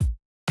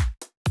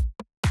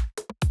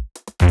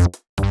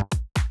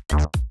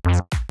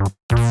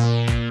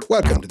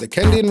Welcome to the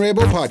Kendy and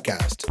Rabo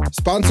podcast,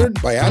 sponsored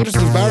by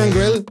Anderson's Bar and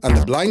Grill and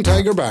the Blind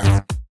Tiger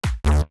Bar.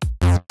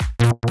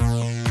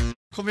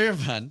 Come here,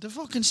 man. The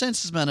fucking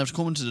census man have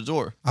come to the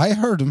door. I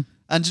heard him.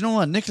 And you know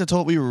what? Nicola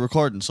thought we were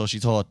recording, so she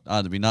thought,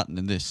 there'd be nothing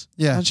in this.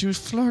 Yeah. And she was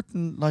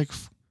flirting like...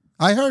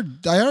 I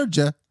heard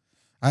you.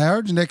 I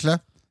heard you,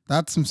 Nicola.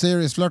 That's some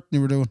serious flirting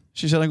you were doing.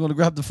 She said, I'm going to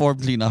grab the form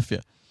clean off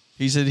you.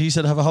 He said,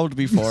 have a how to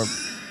be form.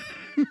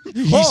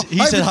 He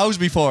said, how's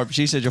me form?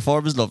 She said, your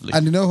form is lovely.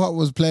 And you know what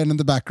was playing in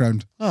the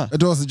background? Huh. A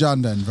dose of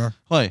John Denver.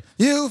 Why?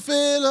 You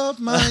fill up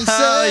my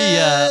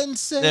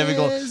senses. Yeah. There we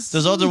go.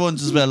 There's other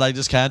ones as well. I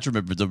just can't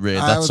remember them. Right?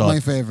 That was my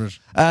favourite.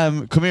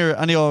 Come here.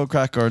 Any old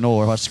crack or no?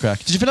 Or what's the crack?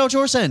 Did you fill out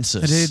your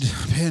census? I did.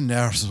 Pain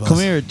nerves. Come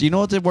here. Do you know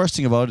what the worst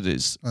thing about it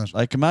is? What?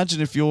 Like,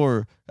 imagine if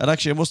you're... And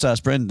actually, I must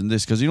ask Brendan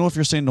this, because you know if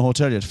you're staying in the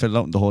hotel, you have to fill it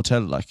out in the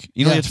hotel. Like,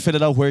 you know, you have to fill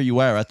it out where you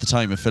are at the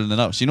time of filling it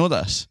out. So you know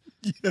that?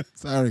 Yeah,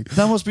 sorry.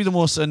 That must be the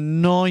most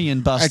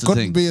annoying bastard I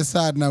couldn't thing. be as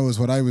sad now as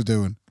what I was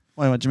doing.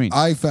 Why? What do you mean?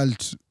 I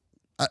felt...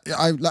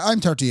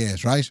 I'm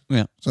 38, right?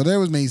 Yeah. So there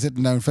was me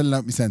sitting down filling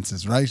out my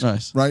census, right?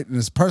 Nice. Right, and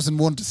it's person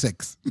 1 to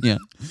 6. Yeah.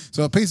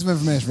 So a piece of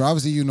information.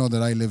 Obviously, you know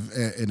that I live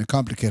in a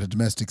complicated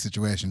domestic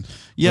situation.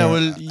 Yeah,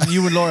 well,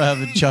 you and Laura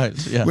have a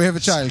child. Yeah. We have a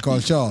child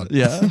called Sean.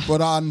 Yeah.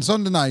 But on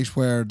Sunday night,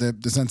 where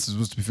the census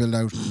was to be filled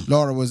out,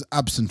 Laura was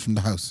absent from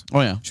the house. Oh,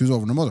 yeah. She was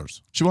over in her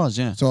mother's. She was,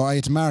 yeah. So I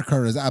had to mark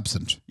her as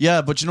absent.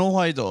 Yeah, but you know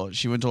why, though?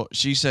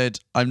 She said,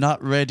 I'm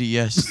not ready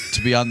yet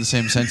to be on the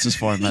same census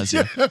form as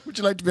you. Would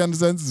you like to be on the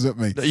census with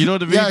me? You know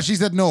what I mean? Yeah, she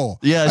said no.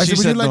 Yeah, I she said,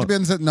 would said you like no. to be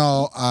on the census?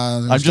 No.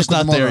 I'm just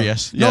not there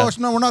yet. Yeah.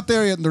 No, we're not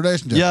there yet in the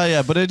relationship.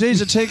 Yeah, but it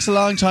takes a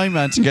long time,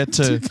 man, to get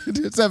to...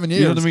 7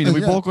 years. You know what I mean? And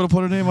we Yeah. both got to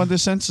put our name on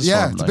this census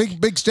form. It's a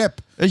big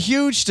step. A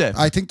huge step.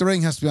 I think the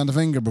ring has to be on the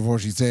finger before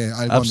she say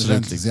I'll go on the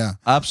census. Yeah.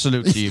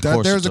 Absolutely, of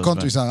course. There's it a does,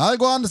 country man. song. I'll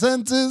go on the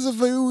census if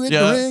you hit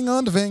the ring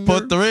on the finger.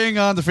 Put the ring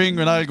on the finger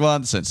and I'll go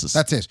on the census.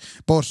 That's it.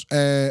 But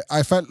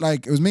I felt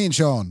like it was me and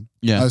Sean.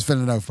 Yeah. I was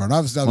filling it out for. And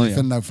obviously I was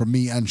filling it out for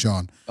me and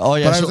Sean. Oh,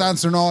 yeah. But I was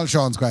answering all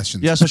Sean's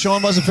questions. Yeah, so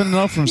Sean wasn't filling it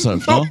out for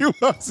himself, no? No, he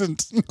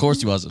wasn't. Of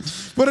course he wasn't.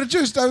 But it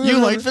just... You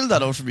might fill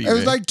that out for me. It was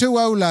mate. like two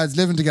old lads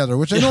living together,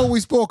 which I know we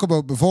spoke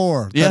about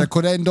before, Yeah. that it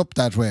could end up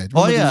that way.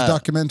 Oh, There was yeah. a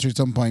documentary at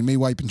some point, me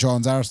wiping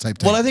Sean's arse type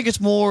thing. Well, I think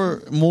it's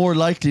more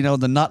likely now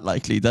than not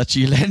likely that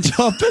she'll end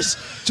up as...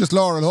 Just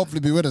Laura will hopefully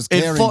be with us,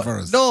 caring for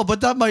us. No,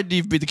 but that might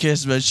even be the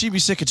case. Man. She'd be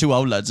sick of two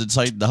old lads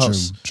inside the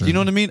house. True. You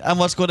know what I mean? And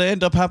what's going to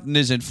end up happening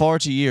is in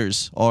 40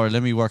 years, or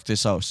let me work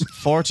this out,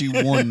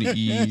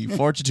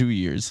 42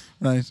 years.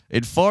 Right.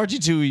 In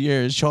 42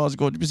 years, Sean's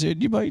going to be saying,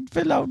 you might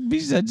fill out me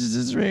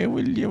sentences, Ray,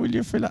 will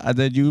you fill out? And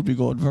then you'll be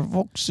going, for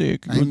fuck's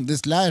sake. I'm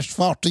this last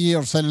 40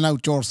 years filling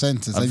out your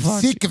census. I'm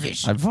sick of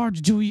it. I'm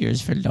 42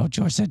 years filling out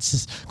your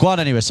census. Go on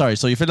anyway, sorry.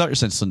 So you filled out your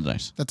census Sunday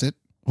night. That's it.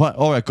 What?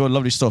 All right, good,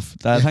 lovely stuff.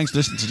 Thanks for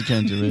listening to the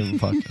Kenji Radio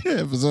podcast.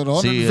 Yeah, episode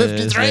See you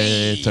 153.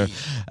 later.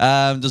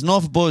 There's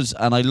enough buzz,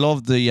 and I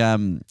love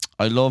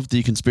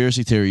the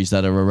conspiracy theories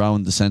that are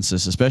around the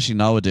census, especially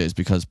nowadays,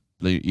 because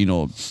you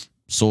know,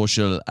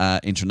 social,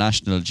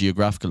 international,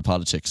 geographical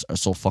politics are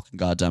so fucking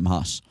goddamn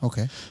hot.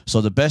 Okay.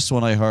 So the best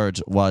one I heard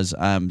was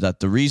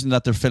that the reason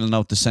that they're filling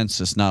out the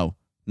census now,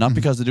 not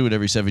because they do it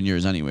every 7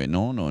 years anyway.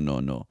 No.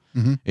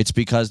 Mm-hmm. It's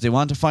because they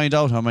want to find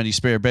out how many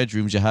spare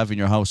bedrooms you have in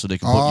your house so they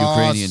can put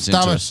Ukrainians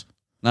stop into it. it.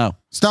 No.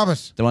 Stop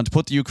it. They want to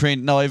put the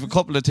Ukraine... Now, I have a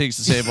couple of things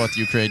to say about the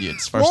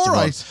Ukrainians, first All of all.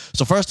 right.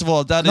 So, first of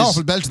all, that An is...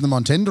 awful belt in them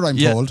on Tinder, I'm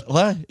told.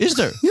 What? Is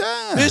there?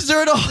 Yeah. Is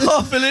there an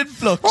awful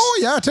influx? Oh,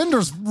 yeah.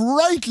 Tinder's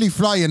rightly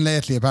flying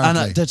lately,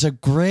 apparently. And that's a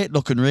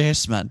great-looking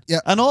race, man. Yeah.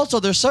 And also,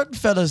 there's certain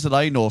fellas that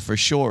I know for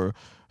sure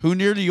who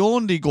nearly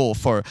only go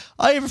for...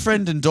 I have a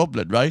friend in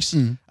Dublin, right?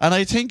 Mm. And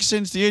I think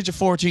since the age of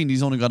 14,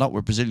 he's only gone out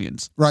with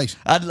Brazilians. Right.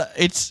 And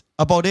it's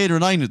about 8 or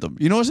 9 of them.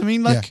 You know what I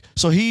mean? Like, Yeah.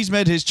 so he's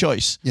made his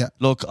choice. Yeah.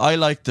 Look, I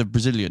like the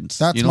Brazilians.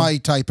 That's you know? my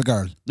type of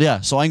girl.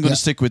 Yeah, so I'm going to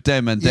Yeah. stick with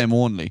them and them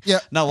only. Yeah.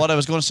 Now, what I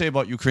was going to say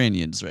about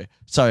Ukrainians, right?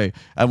 Sorry,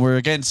 and we're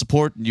again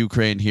supporting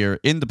Ukraine here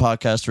in the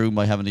podcast room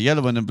by having a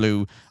yellow and a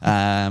blue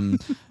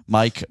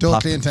mic Totally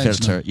pop intentional.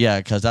 filter. Yeah,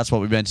 because that's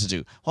what we meant to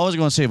do. What was I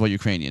going to say about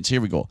Ukrainians? Here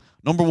we go.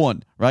 Number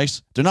one,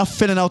 right? They're not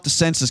filling out the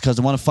census because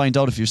they want to find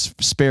out if you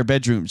spare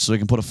bedrooms so they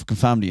can put a fucking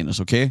family in it,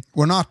 okay?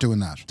 We're not doing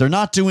that. They're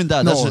not doing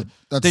that. No,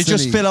 that's they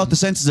just silly. fill out the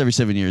census every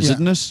 7 years, Yeah.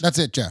 isn't it? That's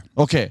it, yeah.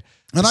 Okay.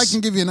 And I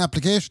can give you an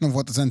application of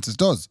what the census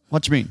does.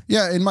 What do you mean?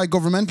 Yeah, in my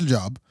governmental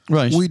job,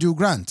 Right. we do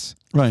grants.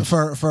 Right.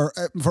 For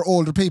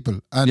older people.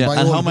 And Yeah, by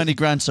and how older- many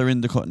grants are in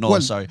the... No,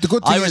 Well, sorry. the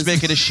good thing I was is-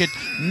 making a shit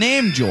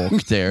name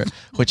joke there,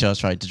 which I was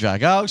trying to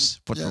drag out,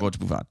 but we're going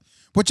to move on.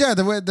 But yeah,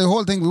 the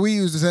whole thing, we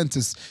use the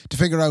census to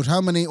figure out how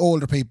many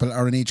older people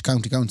are in each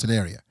county council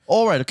area.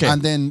 All right, okay.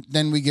 And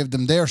then we give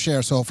them their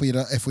share. So if we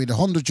had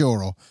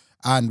 €100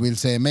 and we'll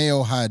say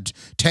Mayo had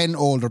 10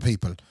 older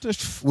people,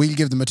 we'll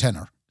give them a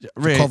tenner.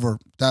 Ray, to cover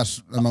that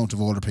amount of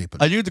older people.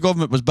 I knew the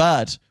government was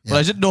bad, but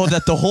I didn't know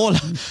that the whole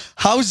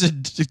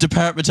housing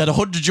department had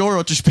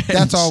 €100 to spend.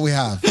 That's all we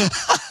have.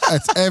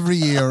 It's every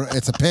year.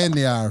 It's a pain in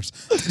the arse.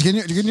 Can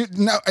you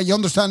now? You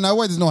understand now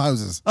why there's no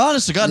houses?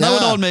 Honest to God, now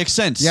it all makes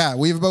sense. Yeah,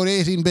 we have about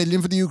 18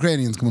 billion for the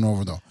Ukrainians coming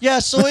over though. Yeah,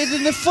 so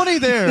isn't it funny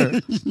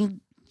there?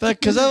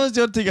 Because that was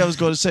the other thing I was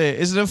going to say.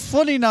 Isn't it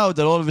funny now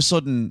that all of a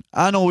sudden,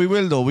 I know we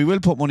will though, we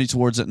will put money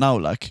towards it now,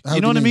 like, How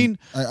you know do what I mean?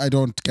 I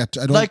don't get.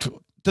 I don't Like,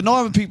 the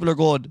normal people are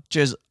going,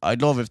 Jez,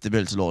 I'd love if they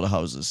built a load of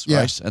houses, Yeah.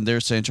 right? And they're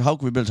saying, how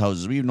can we build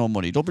houses? We have no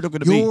money. Don't be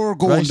looking at me. You're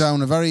going right?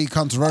 down a very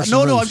controversial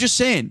No, route. I'm just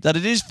saying that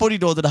it is funny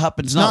though that it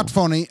happens It's now. not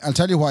funny. I'll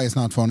tell you why it's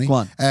not funny. Go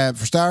on.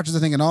 For starters, I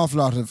think an awful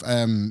lot of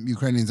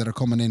Ukrainians that are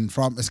coming in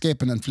from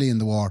escaping and fleeing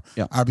the war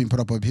Yeah. are being put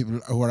up by people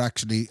who are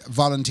actually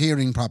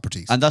volunteering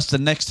properties. And that's the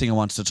next thing I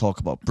wanted to talk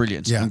about.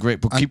 Brilliant. Yeah. And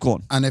great, but keep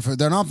going. And if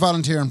they're not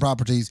volunteering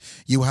properties,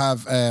 you have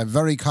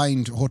very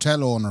kind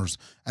hotel owners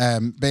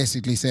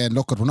basically saying,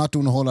 look, we're not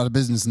doing a whole lot of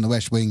business in the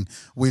West Wing.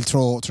 We'll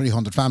throw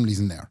 300 families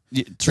in there.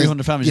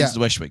 300 families into the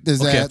West Wing.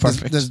 There's, Okay,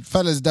 perfect. There's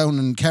fellas down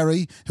in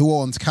Kerry who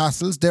owns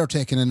castles. They're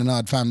taking in an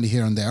odd family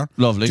here and there.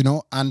 Lovely. You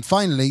know, and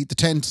finally, the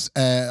tents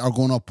are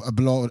going up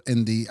below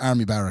in the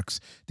army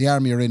barracks. The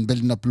army are in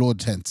building up load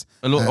tents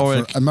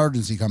for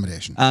emergency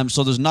accommodation.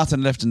 So there's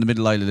nothing left in the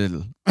middle Isle of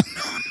Little.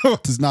 No,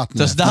 there's not.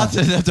 There's not.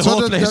 The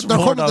whole place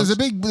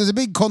there's a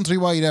big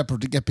countrywide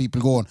effort to get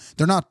people going.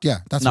 They're not. Yeah,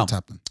 that's what's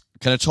happening.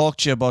 Can I talk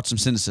to you about some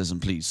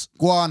cynicism, please?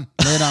 Go on,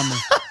 lay it on me.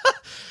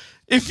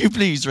 If you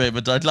please,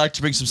 Raymond, I'd like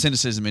to bring some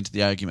cynicism into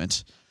the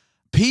argument.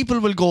 People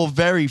will go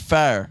very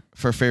far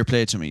for fair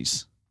play to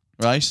me's,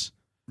 right?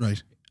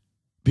 Right.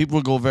 People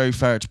will go very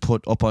far to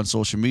put up on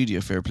social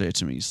media fair play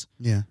to me's.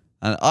 Yeah.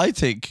 And I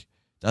think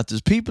that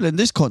there's people in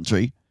this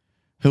country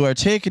who are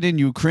taking in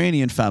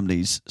Ukrainian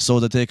families so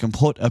that they can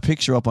put a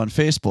picture up on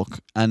Facebook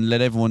and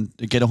let everyone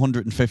get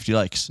 150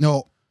 likes.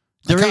 No.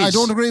 I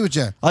don't agree with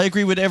you. I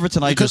agree with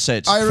everything I just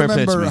said. I Fair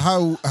play to remember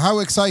me. how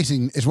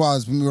exciting it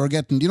was when we were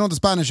getting, the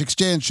Spanish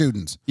exchange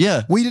students.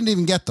 Yeah. We didn't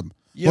even get them.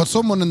 Yeah. But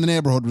someone in the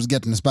neighbourhood was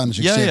getting a Spanish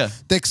exchange. Yeah.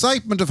 The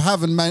excitement of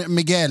having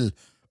Miguel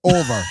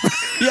over.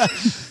 Yeah.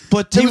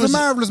 But It was a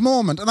marvellous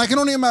moment. And I can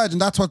only imagine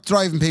that's what's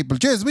driving people.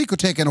 Jeez, we could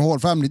take in a whole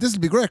family. This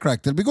will be great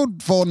crack. There'll be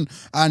good fun.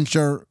 And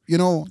sure,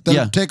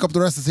 they'll take up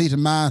the rest of the seat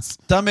in mass.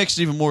 that makes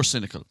it even more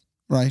cynical.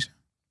 Right.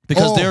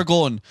 Because they're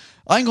going,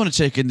 I'm going to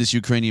take in this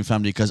Ukrainian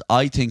family because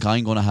I think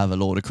I'm going to have a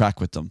load of crack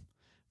with them.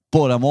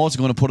 But I'm also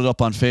going to put it up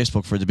on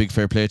Facebook for the big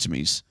fair play to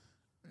me's.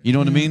 You know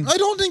what I mean? I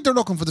don't think they're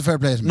looking for the fair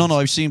play to me. No,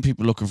 I've seen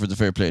people looking for the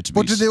fair play to me's.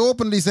 But did they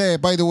openly say,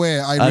 by the way,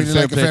 I really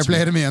like a fair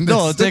play to me on this?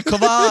 No, they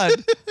come on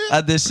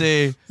and they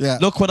say, Yeah.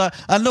 look what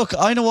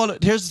I know all.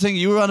 Here's the thing,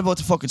 you were on about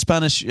the fucking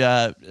Spanish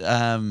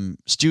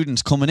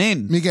students coming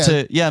in.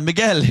 Miguel.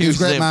 Miguel. He was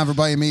a great man for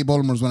buying me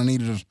Bulmers when I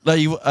needed it.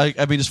 Like,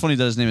 I mean, it's funny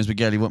that his name is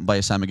Miguel. He wouldn't buy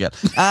a San Miguel.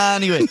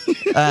 Anyway,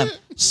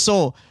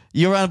 so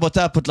you're on about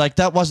that, but like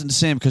that wasn't the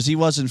same because he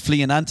wasn't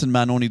fleeing Anton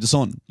Man, only the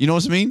son. You know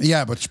what I mean?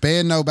 Yeah, but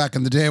Spain now back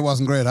in the day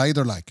wasn't great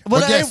either, like.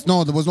 Well, But yes,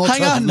 no, there was no hang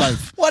threat on, of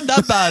life. wasn't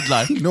that bad,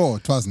 like? No,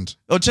 it wasn't.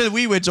 Until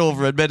we went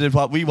over and admitted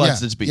what we wanted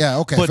Yeah, it to be. yeah,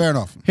 okay, But fair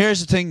enough. Here's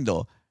the thing,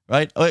 though,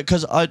 right?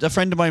 Because a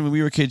friend of mine, when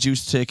we were kids,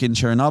 used to take in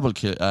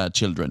Chernobyl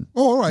children.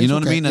 Oh, all right, You know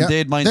what I okay, mean? And yeah.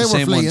 they'd mind They the were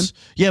same fleeing. ones.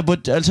 Yeah,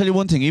 but I'll tell you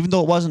one thing. Even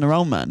though it wasn't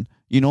around, man,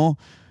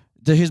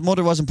 his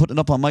mother wasn't putting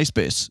up on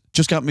MySpace.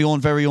 Just got my own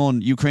very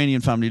own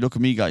Ukrainian family. Look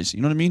at me, guys.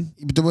 You know what I mean?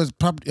 But there was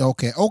probably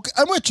okay.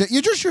 I'm with you.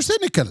 You're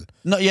cynical.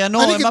 No, I think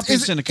I'm not being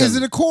cynical. Is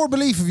it a core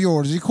belief of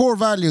yours? Is it a core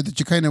value that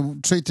you kind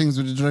of treat things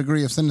with a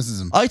degree of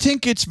cynicism? I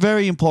think it's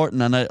very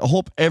important, and I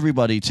hope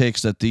everybody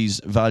takes these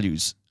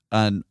values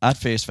and at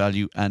face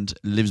value and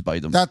lives by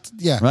them.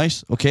 Yeah.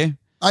 Right? Okay?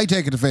 I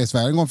take it at face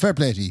value. I'm going fair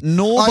play to you.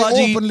 Nobody-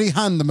 I openly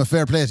hand them a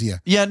fair play to you.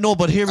 Yeah, no,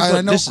 but here we go.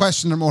 I no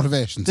question their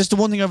motivations. This is the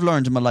one thing I've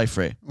learned in my life,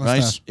 Ray.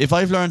 Right? that? If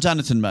I've learned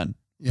anything, man,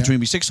 Yeah. between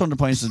me 600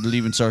 points of the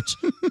Leaving Cert,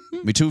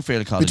 me 2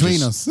 failed colleges.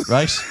 Between us.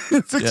 Right?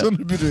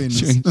 600 between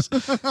us.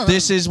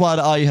 This is what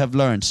I have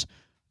learned.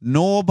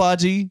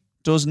 Nobody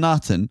does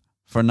nothing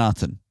for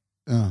nothing.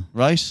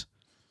 Right?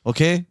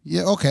 Okay?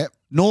 Yeah, okay.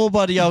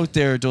 Nobody out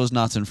there does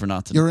nothing for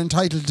nothing. You're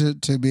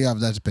entitled to be of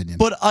that opinion.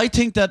 But I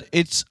think that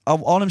it's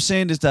all I'm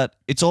saying is that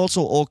it's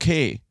also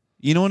okay.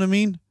 You know what I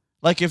mean?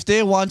 Like if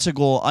they want to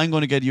go, I'm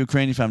going to get a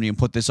Ukrainian family and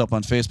put this up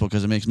on Facebook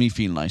because it makes me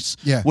feel nice.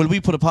 Yeah. Well,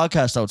 we put a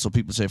podcast out so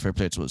people say fair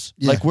play to us.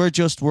 Yeah. Like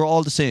we're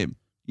all the same.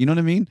 You know what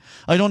I mean?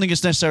 I don't think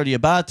it's necessarily a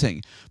bad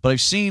thing, but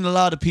I've seen a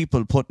lot of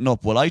people putting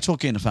up, well, I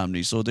took in a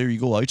family, so there you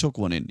go, I took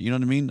one in. You know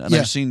what I mean? And Yeah.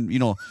 I've seen,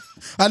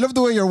 I love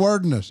the way you're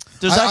wording it.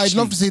 I'd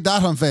love to see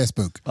that on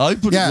Facebook. I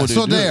put yeah, one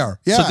so in. there.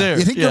 Yeah. So there.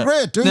 You think you're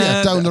great, do you?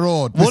 Down the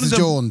road, Mrs.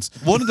 Jones.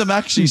 One of them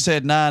actually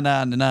said, nah.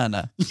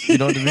 You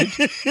know what I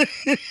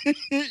mean?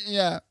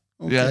 Yeah.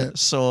 Okay. Yeah.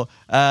 So,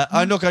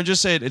 I'm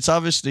just saying, it's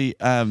obviously,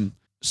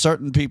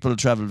 certain people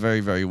travel very,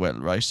 very well,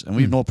 right? And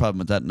we have no problem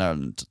with that in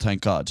Ireland,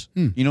 thank God.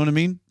 You know what I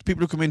mean?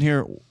 People who come in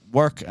here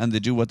work and they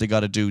do what they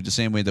got to do the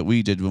same way that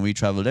we did when we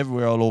travelled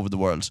everywhere all over the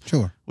world.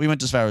 Sure. We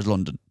went as far as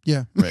London.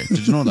 Yeah. Right.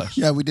 Did you know that?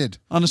 Yeah, we did.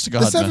 Honest to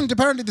God, man.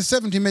 Apparently the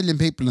 70 million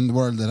people in the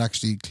world that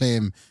actually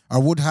claim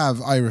or would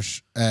have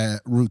Irish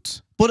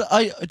roots. But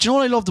do you know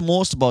what I love the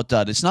most about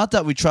that? It's not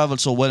that we travelled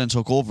so well and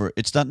took over.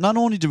 It's that not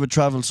only did we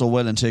travel so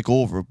well and take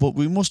over, but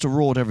we must have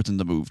rode everything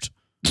that moved.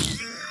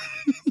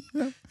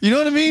 You know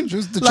what I mean?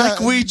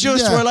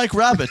 We were like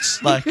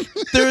rabbits. Like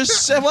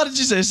there's what did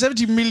you say?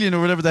 70 million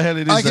or whatever the hell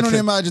it is. I can only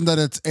imagine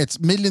that it's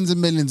millions and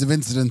millions of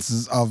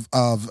incidences of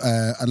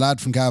a lad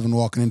from Cavan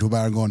walking into a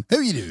bar and going, "How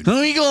are you doing? How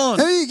are you going?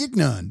 How are you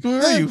getting on?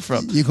 Where are you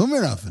from? You come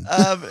here often."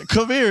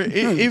 Come here.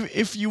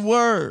 If you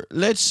were,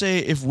 let's say,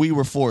 if we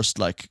were forced,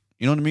 like,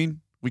 you know what I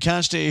mean? We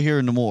can't stay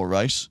here no more,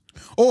 right?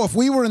 Oh, if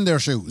we were in their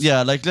shoes.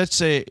 Yeah, like let's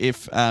say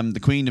if the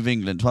Queen of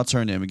England, what's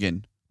her name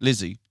again?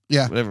 Lizzie.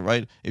 Yeah. Whatever,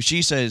 right? If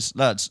she says,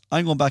 lads,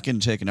 I'm going back in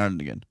and taking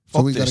Ireland again.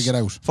 So we got to get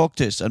out. Fuck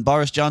this. And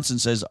Boris Johnson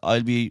says,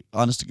 I'll be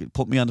honest,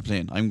 put me on the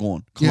plane. I'm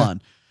going. Come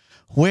on.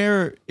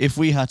 Where, if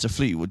we had to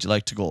flee, would you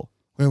like to go?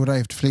 Where would I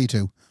have to flee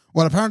to?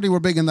 Well, apparently we're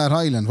big in that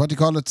island. What do you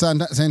call it?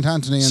 St.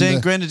 Anthony and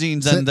St.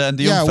 Grenadines and the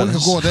yeah, young we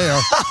could go there.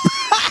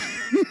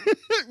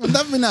 Wouldn't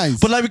that be nice?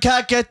 But like we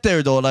can't get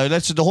there though. Like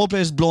let's say the whole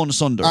place is blown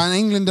asunder. And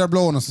England, they're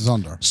blowing us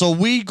asunder. So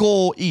we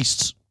go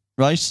east,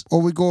 right?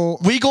 Or we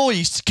go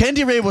east.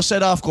 Kenty Ray was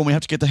set off going, we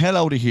have to get the hell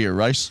out of here,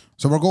 right?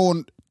 So we're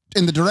going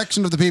in the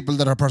direction of the people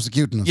that are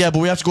persecuting us. Yeah, but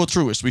we have to go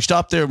through it. So we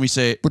stop there and we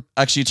say, but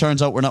actually it turns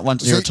out we're not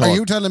wanted here at all. Are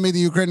you telling me the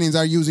Ukrainians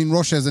are using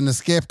Russia as an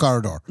escape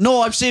corridor?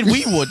 No, I'm saying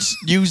we would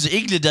use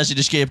England as an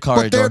escape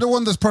corridor. But they're the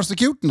one that's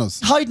persecuting us.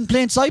 Hide in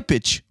plain sight,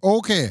 bitch.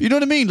 Okay. You know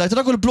what I mean? Like they're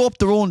not going to blow up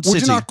their own city.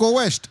 Would you not go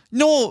west?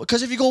 No,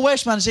 because if you go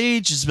west, man, it's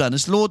ages, man.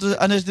 It's loads of,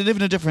 and they live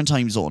in a different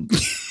time zone.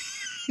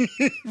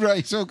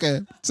 Right,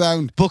 okay.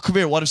 Sound. But come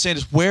here, what I'm saying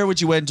is, where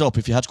would you end up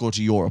if you had to go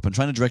to Europe? I'm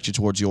trying to direct you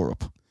towards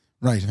Europe.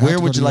 Right. Where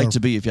would you like to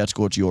be if you had to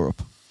go to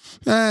Europe?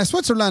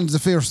 Switzerland is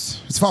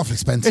it's awful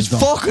expensive. It's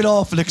fucking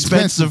awful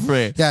expensive,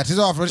 Ray. Yeah, it is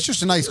awful. It's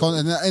just a nice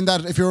country. In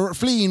that, if you're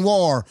fleeing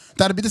war,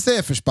 that'd be the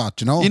safest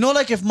spot, you know? You know,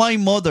 like if my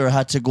mother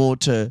had to go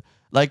to,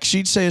 like,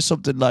 she'd say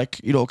something like,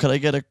 you know, can I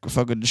get a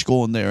fucking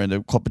scone there and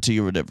a cup of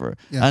tea or whatever?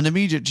 Yeah. And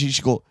immediately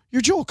she'd go,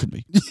 you're joking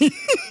me.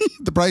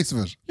 The price of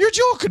it. You're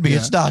joking me. Yeah.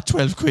 It's not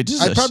 12 quid,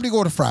 is I'd it? probably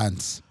go to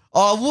France.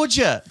 Oh, would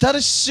you?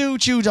 That'd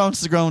suit you down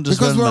to the ground as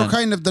well, because we're man.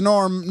 kind of the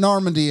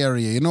Normandy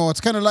area, you know?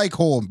 It's kind of like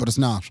home, but it's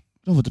not.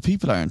 No, but the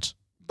people aren't.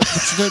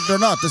 They're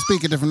not. They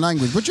speak a different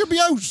language. But you'll be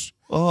out.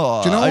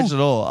 Oh, Do you know? I don't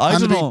know. I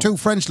don't there'll know. be two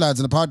French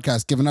lads in a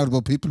podcast giving out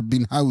about people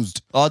being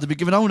housed. Oh, they'd be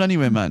giving out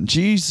anyway, man.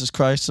 Jesus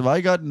Christ. So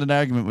I got in an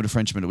argument with a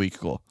Frenchman a week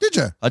ago. Did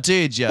you? I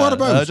did, yeah. What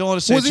about? I don't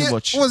want to say too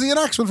much. Was he an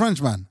actual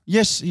Frenchman?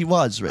 Yes, he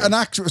was,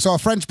 right? So a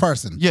French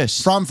person?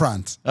 Yes. From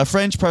France? A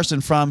French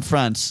person from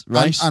France,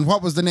 right? And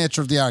what was the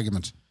nature of the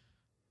argument?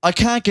 I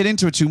can't get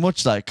into it too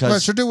much, like, because... Well,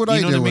 sure, do what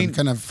I do I mean? and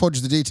kind of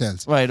fudge the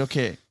details. Right,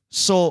 okay.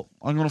 So,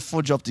 I'm going to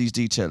fudge up these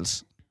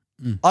details.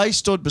 I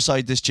stood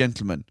beside this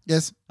gentleman.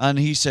 Yes. And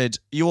he said,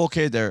 you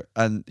okay there?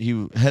 And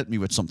he helped me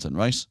with something,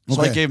 right? So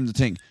Okay. I gave him the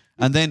thing.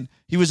 And then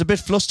he was a bit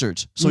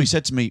flustered. So he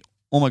said to me,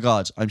 oh my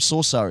God, I'm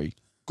so sorry.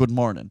 Good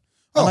morning.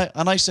 Oh.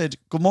 And I said,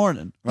 good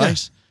morning,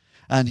 right?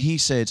 And he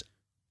said,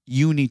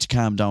 you need to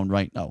calm down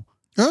right now.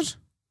 Good.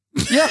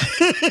 Yeah.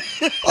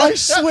 I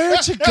swear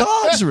to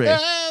God, Ray.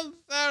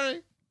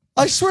 Sorry.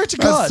 I swear to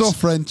God. That's so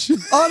French.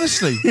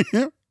 Honestly.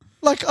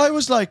 Like, I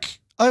was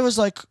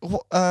like,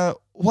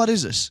 what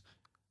is it?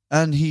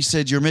 And he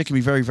said, you're making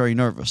me very, very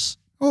nervous.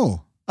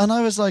 Oh. And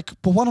I was like,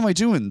 but what am I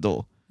doing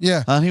though?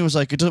 Yeah. And he was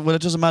like, it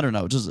doesn't matter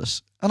now, does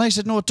it? And I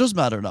said, no, it does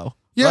matter now.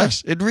 Yeah.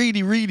 Right? It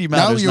really, really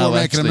Now matters you now, were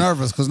making him actually.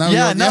 nervous because now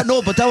Yeah, you're...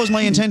 no, but that was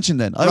my intention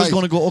then. I was Right.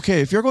 going to go, okay,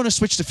 if you're going to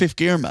switch to fifth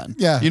gear, man.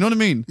 Yeah. You know what I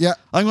mean? Yeah.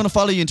 I'm going to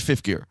follow you into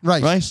fifth gear.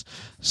 Right. Right?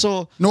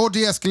 So, No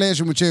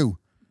de-escalation with you.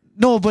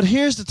 no, but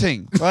here's the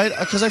thing, right?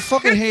 Because I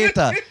fucking hate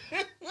that.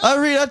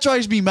 That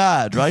drives me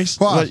mad, right?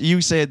 What?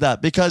 You said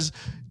that because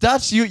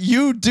that's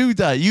you do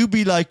that. You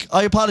be like,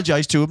 I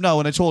apologize to him now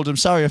and I told him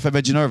sorry if I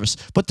made you nervous.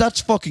 But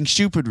that's fucking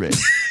stupid, Ray.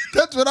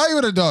 That's what I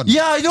would have done.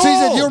 Yeah, I know. So he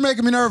said, you're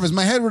making me nervous.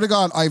 My head would have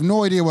gone, I have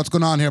no idea what's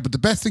going on here, but the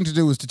best thing to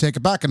do is to take it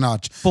back a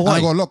notch. But why?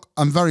 And I go, look,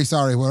 I'm very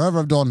sorry. Whatever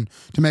I've done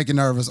to make you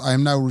nervous, I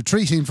am now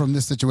retreating from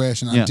this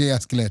situation and Yeah.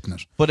 de-escalating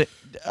it. But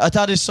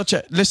that is such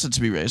a... Listen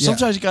to me, Ray.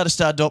 Sometimes you got to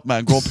stand up,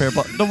 man. Go pair...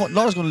 No,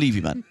 Laura's going to leave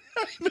you, man.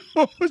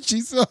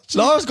 She's such...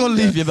 Laura's going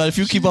to leave you, man, if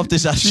you keep up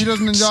this attitude. She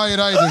doesn't enjoy it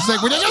either. She's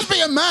like, will you just be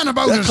a man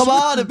about it? Come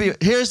on.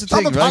 Here's the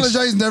Stop thing, right?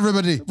 apologising to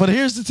everybody. But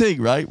here's the thing,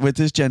 right, with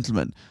this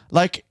gentleman.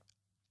 Like,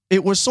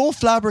 it was so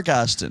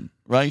flabbergasting,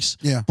 right?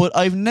 Yeah. But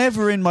I've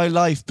never in my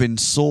life been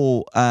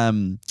so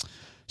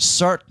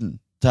certain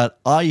that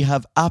I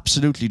have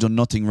absolutely done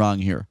nothing wrong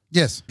here.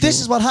 Yes. This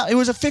is what happened. It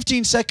was a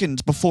 15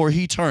 seconds before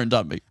he turned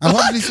on me. And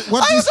what did he... I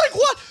was like,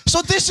 what?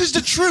 So this is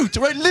the truth,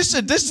 right?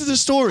 Listen, this is the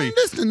story.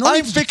 Listen,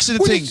 I'm fixing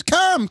the thing.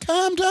 Calm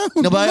down.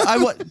 No,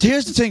 but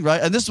here's the thing,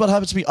 right? And this is what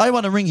happened to me. I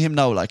want to ring him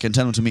now, like, and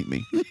tell him to meet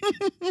me.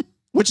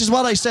 which is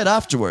what I said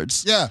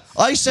afterwards. Yeah.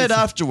 I said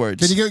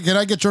afterwards. Can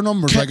I get your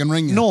number so I can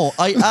ring you? No,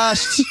 I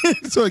asked.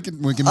 So we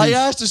can I meet.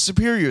 asked the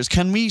superiors,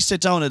 can we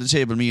sit down at the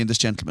table, me and this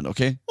gentleman,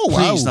 okay? Oh,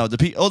 wow. Please, now,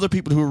 the other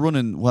people who were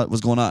running what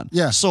was going on.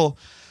 Yeah. So,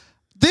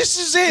 this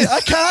is it.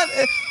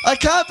 I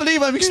can't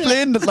believe I'm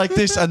explaining it like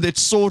this, and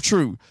it's so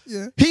true.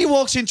 Yeah. He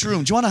walks into the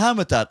room, do you want a ham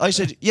with that? I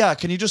said, yeah,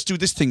 can you just do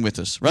this thing with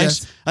us, right?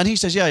 Yes. And he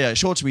says, yeah,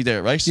 show it to me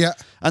there, right? Yeah.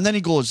 And then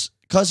he goes,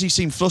 because he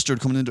seemed flustered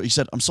coming in, he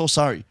said, I'm so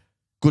sorry.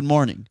 Good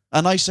morning.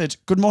 And I said,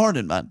 good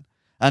morning, man.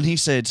 And he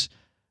said,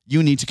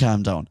 you need to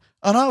calm down.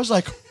 And I was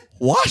like,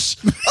 what?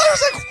 I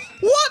was like,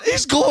 what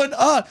is going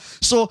on?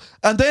 So,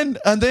 and then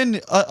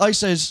I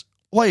says,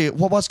 why?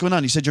 What's going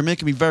on? He said, you're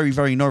making me very,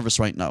 very nervous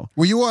right now.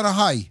 Were you on a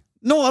high?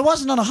 No, I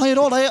wasn't on a high at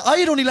all. I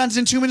had only landed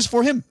in 2 minutes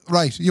for him.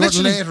 Right. You weren't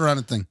Literally. late or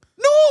anything.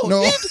 No.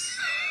 No.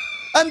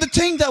 And the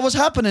thing that was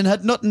happening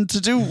had nothing to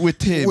do with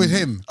him. With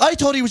him. I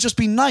thought he was just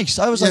being nice.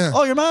 I was Yeah. like,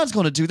 oh, your man's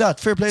going to do that.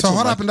 Fair play to So him.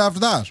 what like. happened after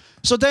that?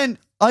 So then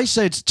I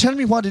said, tell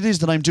me what it is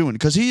that I'm doing.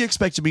 Because he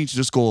expected me to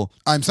just go,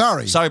 I'm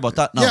sorry. sorry about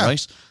that now, Yeah.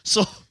 right?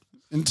 So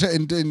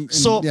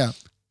So yeah,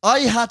 I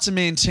had to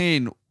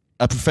maintain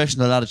a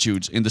professional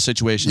attitude in the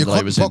situation you that I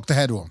couldn't was in. poke the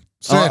head one.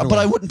 Straight But away.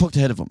 I wouldn't poke the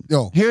head of him.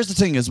 No. Here's the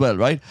thing as well,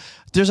 right?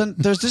 There's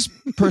this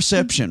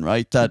perception,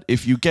 right, that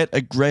if you get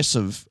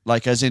aggressive,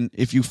 like as in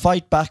if you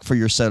fight back for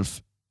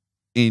yourself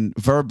in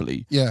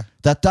verbally, Yeah.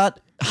 that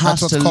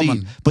has what's to lead.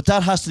 coming. But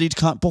that has to lead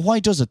to. But why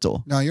does it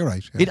though? No, you're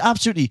right. Yeah. It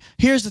absolutely.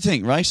 Here's the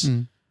thing, right?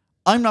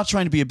 I'm not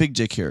trying to be a big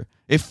dick here.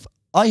 If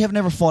I have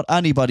never fought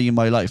anybody in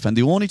my life, and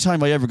the only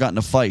time I ever got in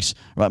a fight,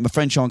 right, my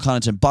friend Sean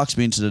Connaughton boxed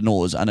me into the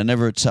nose, and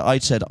I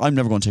said, I'm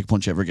never going to take a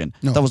punch ever again.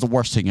 No. That was the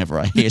worst thing ever.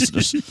 I hated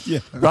it. Yeah.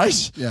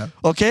 Right? Yeah.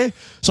 Okay?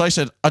 So I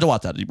said, I don't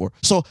want that anymore.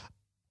 So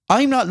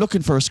I'm not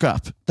looking for a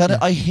scrap.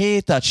 I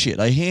hate that shit.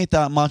 I hate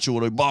that macho,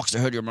 like, box the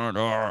head of your man.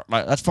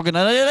 Like, that's fucking,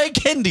 I like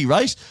Kendi,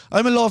 right?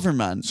 I'm a lover,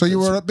 man. So you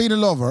were being a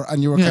lover,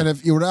 and you were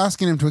you were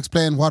asking him to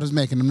explain what is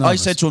making him nervous. I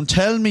said to him,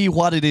 tell me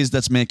what it is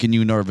that's making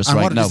you nervous And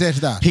right what did now. he say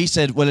to that? He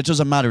said, well, it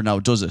doesn't matter now,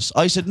 does it?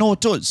 I said, no,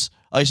 it does.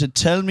 I said,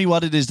 tell me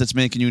what it is that's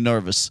making you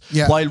nervous.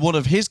 Yeah. While one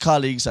of his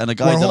colleagues and a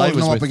guy We're that I holding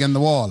was him up with, against the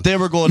wall. they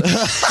were going,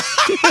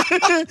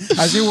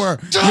 As you were.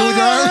 this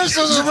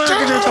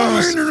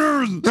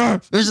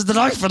is the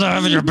knife that I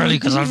have in your belly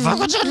because I'm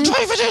fucking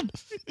drive it in.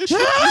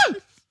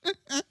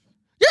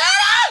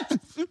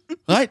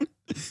 Right?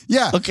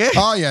 Yeah. Okay.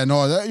 Oh yeah.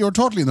 No, you're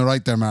totally in the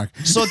right there, Mark.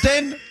 So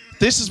then,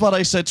 this is what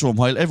I said to him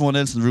while everyone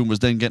else in the room was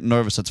then getting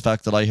nervous at the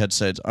fact that I had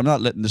said, I'm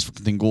not letting this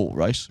fucking thing go,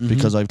 right?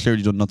 Because I've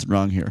clearly done nothing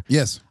wrong here.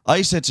 Yes.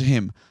 I said to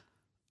him,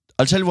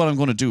 I'll tell you what I'm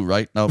going to do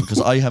right now because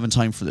I haven't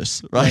time for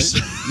this, right?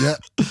 Yeah.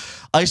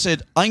 I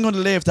said, I'm going to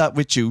leave that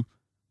with you.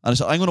 And I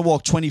said, I'm going to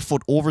walk 20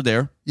 foot over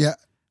there. Yeah.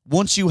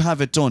 Once you have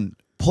it done,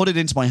 put it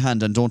into my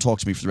hand and don't talk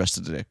to me for the rest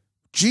of the day,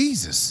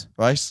 Jesus.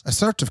 right?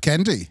 Assertive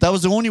Kendi. That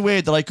was the only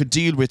way that I could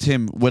deal with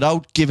him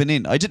without giving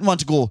in. I didn't want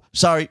to go,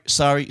 sorry.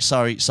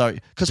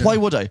 Because why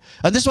would I?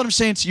 And this is what I'm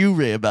saying to you,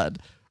 Ray, man,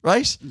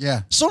 right?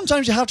 Yeah.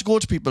 Sometimes you have to go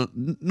to people,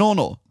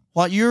 no.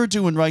 What you're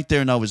doing right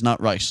there now is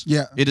not right.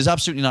 Yeah. It is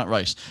absolutely not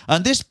right.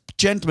 And this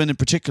gentleman in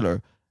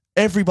particular,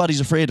 everybody's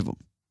afraid of him,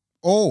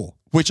 Oh.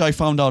 which I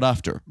found out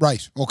after.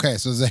 Right. Okay.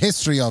 So there's a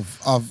history of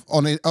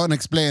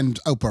unexplained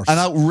outbursts. An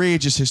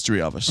outrageous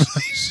history of it.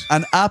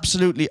 An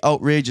absolutely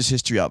outrageous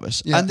history of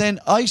it. Yeah. And then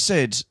I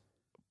said,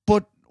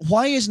 but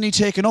why isn't he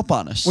taking up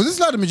on it? Was this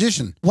lad a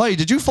magician? Why?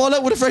 Did you fall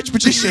out with a French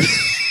magician?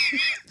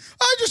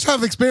 I just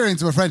have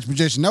experience with a French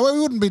magician. Now I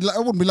wouldn't be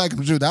liking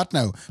to do that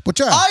now. But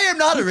yeah. I am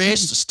not a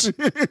racist.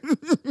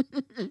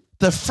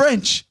 The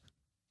French.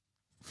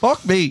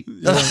 Fuck me.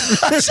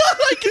 That's all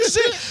I can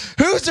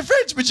say. Who's the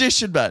French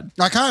magician, man?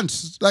 I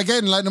can't.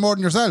 Again, like no more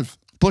than yourself.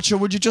 Butcher,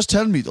 would you just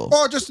tell me though?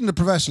 Or just in the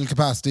professional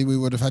capacity, we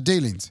would have had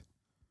dealings.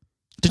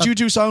 Did you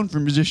do sound for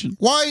a musician?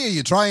 Why are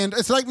you trying?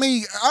 It's like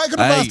me. I could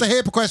have Hey. asked a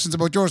heap of questions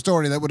about your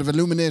story that would have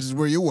illuminated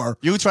where you were.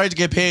 You tried to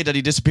get paid and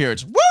he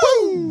disappeared.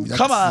 Woo! That's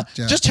Come on. it,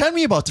 yeah. Just tell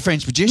me about the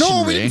French magician,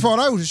 No, we Ray. didn't fall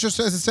out. It's just,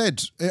 as I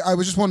said, I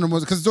was just wondering,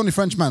 because it's the only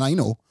Frenchman I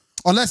know.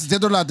 Unless it's the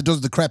other lad that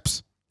does the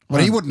crepes.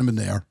 But he wouldn't have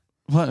been there.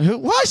 What?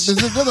 What?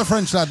 There's another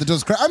French lad that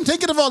does crepes. I'm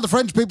thinking of all the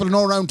French people who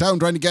know around town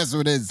trying to guess who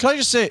it is. Can I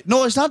just say,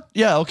 no, it's not.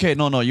 Yeah, okay,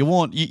 no, you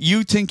won't.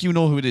 You think you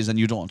know who it is and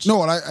you don't. No,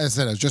 what I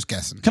said, I was just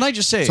guessing. Can I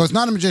just say, So it's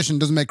not a magician,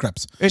 doesn't make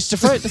crepes. it's the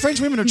French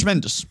women are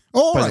tremendous.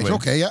 Oh, by the right, way.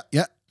 okay,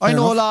 yeah. I Fair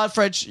know enough. a lot of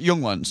French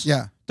young ones.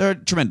 Yeah. They're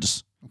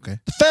tremendous. Okay.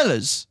 The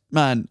fellas,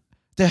 man,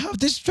 they have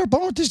this, they're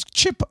born with this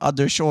chip on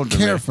their shoulder.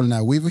 Ray. Careful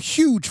now. We have a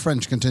huge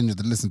French contingent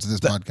that listen to this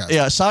podcast.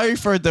 Yeah, sorry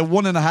for the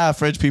 1.5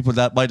 French people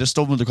that might have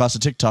stumbled across a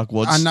TikTok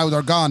once. And now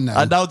they're gone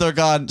now. And now they're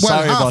gone. well,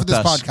 Sorry half about of this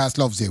that. podcast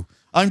loves you.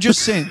 I'm just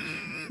saying.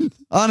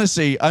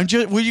 Honestly,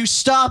 will you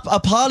stop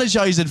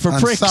apologizing for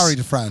I'm pricks? sorry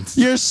to France.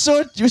 You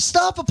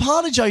stop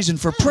apologizing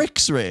for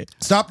pricks, Ray.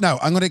 Stop now.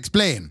 I'm going to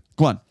explain.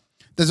 Go on.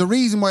 There's a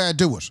reason why I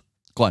do it.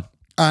 Go on.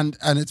 And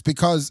it's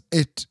because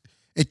it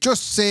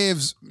just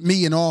saves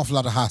me an awful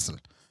lot of hassle.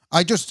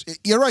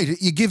 You're right,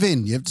 you give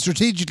in. You have to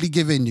strategically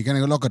give in. You're going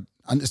to go, look at,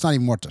 and it's not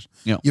even worth it.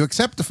 Yeah. You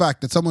accept the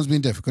fact that someone's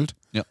been difficult.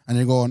 Yeah. And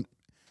you're going,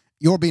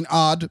 you're being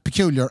odd,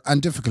 peculiar,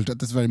 and difficult at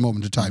this very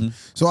moment in time.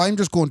 So I'm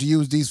just going to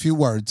use these few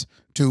words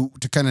to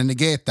kind of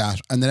negate that,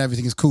 and then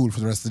everything is cool for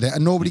the rest of the day,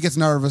 and nobody gets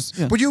nervous.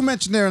 But you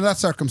mentioned there in that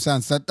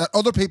circumstance that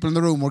other people in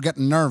the room were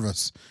getting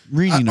nervous,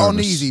 Really nervous.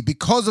 uneasy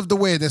because of the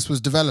way this was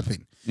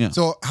developing. Yeah.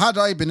 So had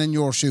I been in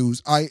your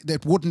shoes,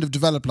 it wouldn't have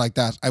developed like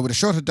that. I would have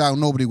shut it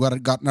down. Nobody would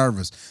have got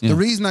nervous. The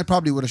reason I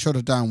probably would have shut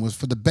it down was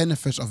for the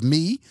benefit of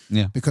me,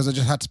 because I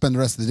just had to spend the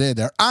rest of the day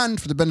there, and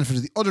for the benefit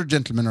of the other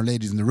gentlemen or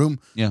ladies in the room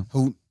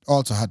who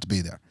also had to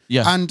be there.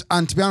 Yeah.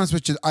 And to be honest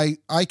with you,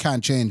 I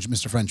can't change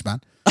Mr.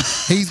 Frenchman.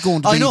 He's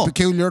going to I be know.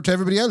 peculiar to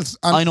everybody else.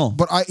 And, I know.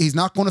 But he's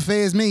not going to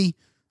faze me.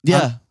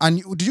 Yeah.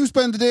 And did you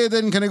spend the day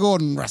then kind of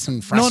going,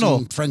 wrestling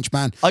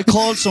Frenchman? I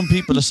called some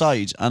people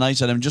aside and I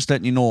said, I'm just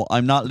letting you know,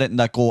 I'm not letting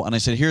that go. And I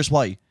said, here's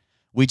why.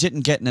 We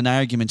didn't get in an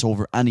argument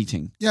over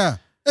anything. Yeah.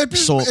 It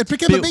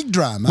became a big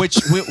drama.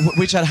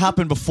 Which had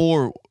happened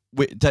before.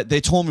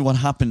 They told me what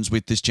happens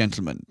with this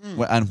gentleman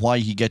and why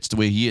he gets the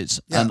way he is.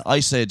 Yeah. And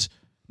I said,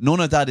 none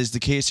of that is the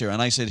case here.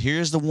 And I said,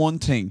 here's the one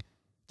thing.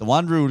 The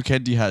one rule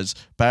Kendi has,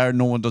 bar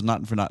no one does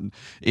nothing for nothing,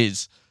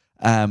 is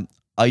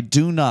I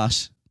do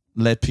not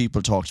let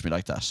people talk to me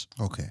like that.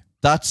 Okay.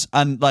 That's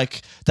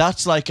like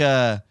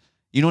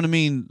you know what I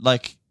mean?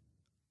 Like,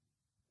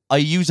 I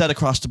use that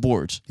across the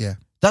board. Yeah.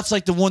 That's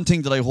like the one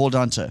thing that I hold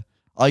on to.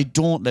 I'm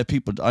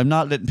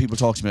not letting people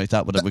talk to me like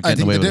that without I getting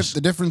think away with it. the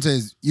difference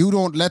is you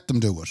don't let them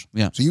do it.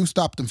 Yeah. So you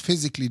stop them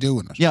physically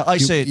doing it. Yeah, I'm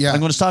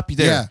going to stop you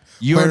there. Yeah.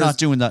 You're not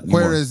doing that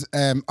anymore. Whereas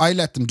I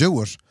let them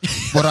do it,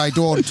 but I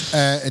don't.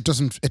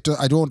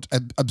 I don't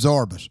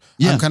absorb it.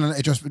 Yeah. I'm kind of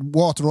just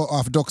water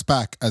off a duck's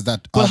back, as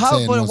that. But odd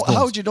saying once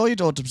how goes. do you know you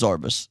don't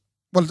absorb it?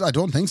 Well, I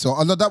don't think so.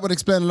 Although that would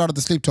explain a lot of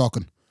the sleep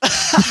talking.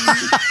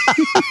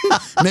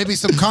 Maybe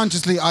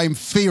subconsciously I'm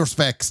fierce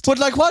vexed. But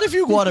like, what if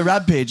you go on a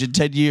rampage in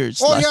 10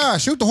 years? Oh like, yeah,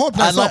 shoot the whole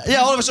place and up. like,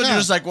 all of a sudden you're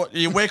just like,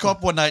 you wake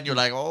up one night and you're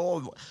like,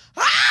 oh,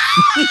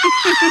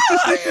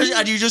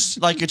 and you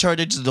just like you turn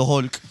into the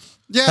Hulk.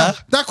 Yeah, Huh?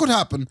 that could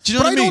happen. Do you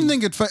know but what I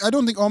mean? I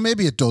don't think. Oh,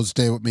 maybe it does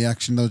stay with me.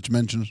 Actually, now that you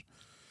mention it.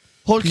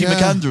 Hulky Yeah.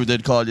 McAndrew,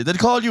 they'd call you. They'd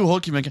call you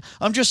Hulky McAndrew.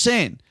 I'm just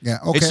saying. Yeah,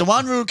 okay. It's the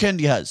one rule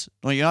Kendi has.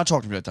 No, you're not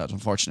talking about that,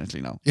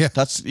 unfortunately, now. Yeah.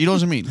 That's, you know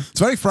what I mean? It's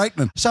very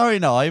frightening. Sorry,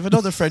 now, I have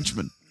another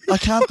Frenchman. I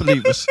can't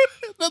believe it.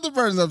 Another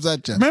person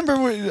upset you. Remember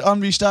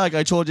on me stag,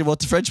 I told you about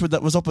the Frenchman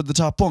that was up at the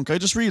top bunk? I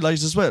just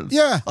realised as well.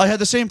 Yeah. I had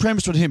the same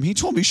premise with him. He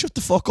told me, shut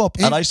the fuck up.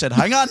 And I said,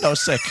 hang on now a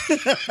sec.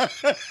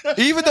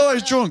 Even though I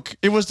was drunk,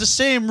 it was the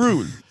same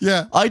rule.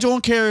 Yeah. I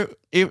don't care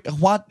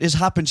what has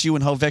happened to you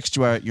and how vexed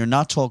you are. You're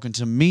not talking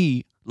to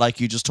me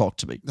like you just talked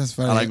to me. That's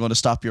very- And I'm going to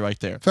stop you right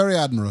there. Very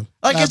admirable.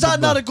 Like, is that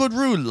Admirable. not a good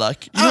rule?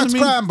 Like, you know what It's I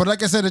mean? grand, but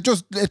like I said,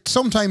 it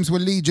sometimes will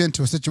lead you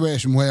into a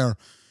situation where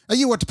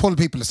you had to pull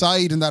people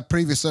aside in that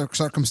previous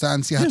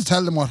circumstance. You had to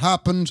tell them what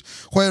happened.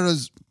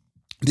 Whereas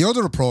the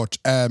other approach,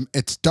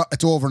 it's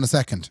over in a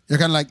second. You're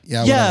kind of like,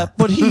 yeah, Yeah,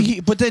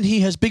 whatever. but then he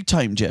has big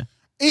timed you.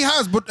 He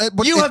has, but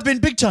You have been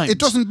big timed. It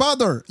doesn't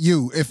bother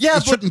you. It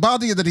shouldn't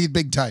bother you that he's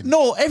big time.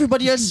 No,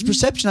 everybody else's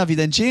perception of you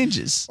then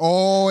changes.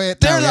 Oh,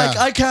 They're like,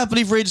 I can't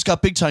believe Ray just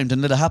got big timed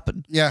and let it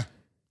happen. yeah.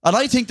 And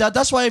I think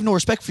that's why I have no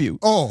respect for you.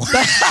 Oh.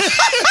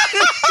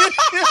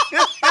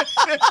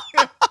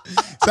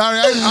 Sorry,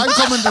 I'm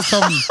coming to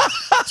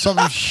some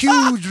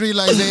huge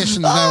realizations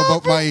now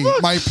about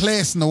my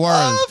place in the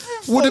world.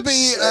 for Would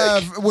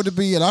it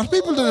be a lot of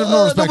people that have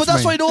no respect No, but for that's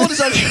me? why no one is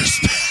any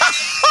respect.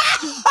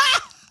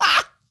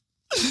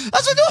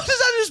 That's why no one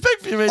has any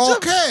respect for you, mate.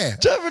 Okay.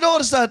 Do you ever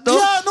notice that, though?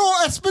 Yeah, no,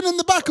 it's been in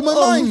the back of my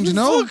mind, you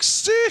know. For fuck's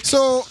sake.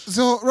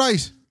 So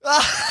right.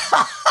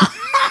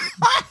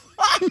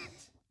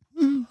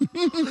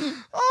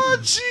 Oh,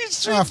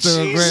 jeez. After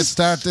a great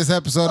start this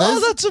episode Oh,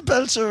 is. that's a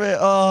belter, mate.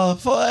 Oh,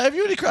 have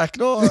you any crack?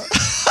 No.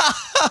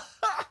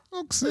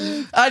 Fuck's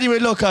sake. Anyway,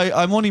 look,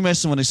 I'm only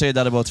messing when I say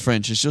that about the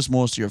French. It's just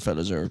most of your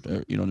fellas are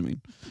you know what I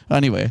mean?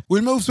 Anyway.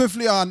 We'll move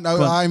swiftly on.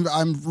 Now,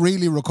 I'm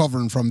really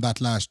recovering from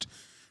that last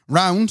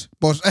round,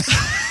 but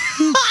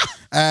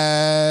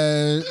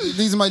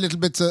these are my little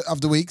bits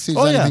of the week. See if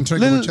Oh, there's yeah. anything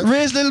trigger with you.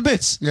 Raise little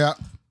bits. Yeah.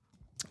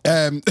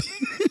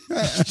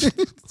 That's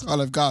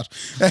all I've got.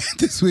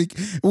 This week,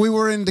 we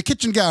were in the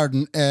Kitchen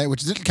Garden,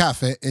 which is a little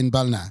cafe in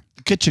Ballina.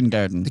 Kitchen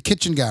garden. The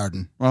Kitchen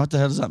Garden. Well, what the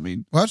hell does that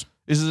mean? What?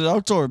 Is it an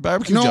outdoor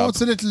barbecue No, job?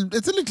 it's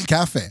a little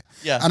cafe.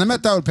 Yeah. And I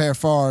met the old pair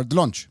for the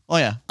lunch, Oh,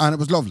 yeah. and it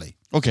was lovely.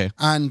 Okay.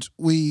 And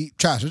we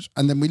chatted,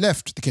 and then we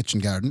left the Kitchen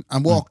Garden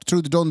and walked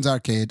through the Duns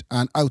Arcade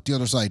and out the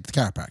other side of the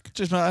car park.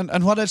 Just,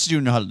 and what else do you do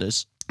in your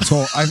holidays?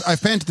 So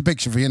I've painted the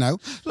picture for you now.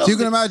 So you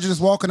can imagine us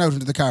walking out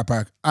into the car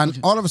park, and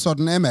all of a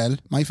sudden, ML,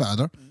 my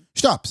father,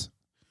 stops,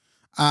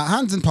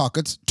 hands in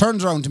pockets,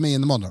 turns around to me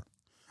and the mother,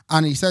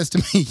 and he says to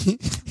me,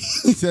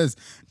 he says,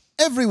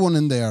 everyone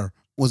in there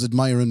was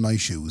admiring my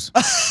shoes.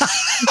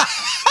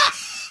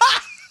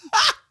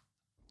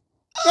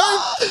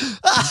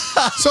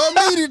 So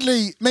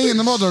immediately, me and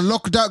the mother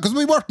looked down, because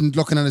we weren't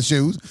looking at his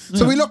shoes.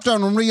 So we looked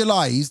down and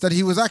realised that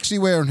he was actually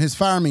wearing his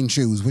farming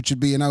shoes, which would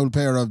be an old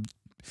pair of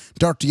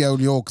dirty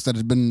old yokes that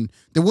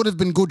they would have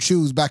been good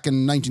shoes back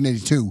in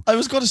 1982. I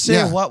was going to say,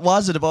 Yeah. what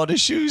was it about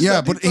his shoes? Yeah,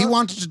 that but he thought-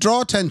 wanted to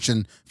draw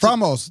attention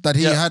from us that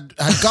he had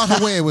got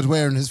away with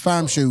wearing his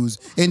farm shoes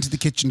into the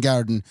kitchen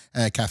garden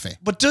cafe.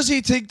 But does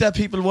he think that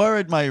people were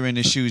admiring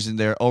his shoes in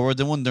there, or were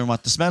they wondering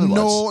what the smell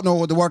was?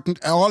 No, they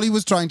weren't. All he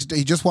was trying to do,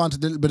 he just wanted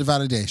a little bit of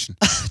validation.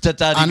 That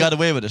he And got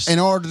away with it. In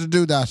order to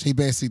do that,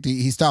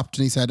 he stopped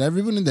and he said,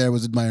 everyone in there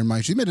was admiring my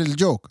shoes. He made a little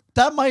joke.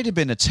 That might have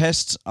been a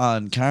test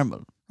on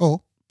Carmel.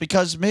 Oh,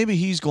 Because maybe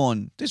he's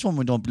going, this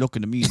woman don't be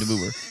looking at me in the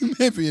mirror.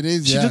 maybe it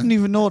is, She yeah. didn't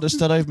even notice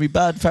that I've me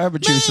bad Farber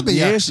juice in the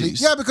Maybe, actually.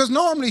 80s. Yeah, because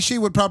normally she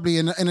would probably,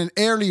 in an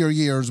earlier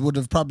years, would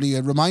have probably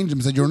reminded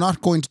him, said, you're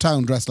not going to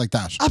town dressed like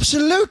that.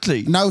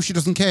 Absolutely. Now she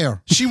doesn't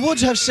care. She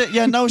would have said,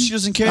 yeah, now she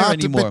doesn't care Not a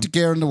anymore. bit to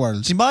care in the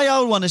world. See, my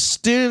old one is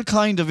still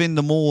kind of in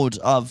the mode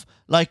of,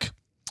 like,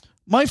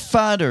 my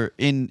father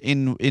in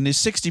his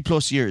 60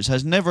 plus years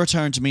has never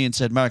turned to me and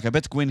said, Mark, I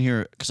bet to go in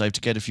here because I have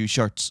to get a few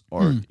shirts.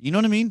 Or, you know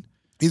what I mean?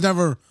 He's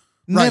never...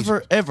 Right.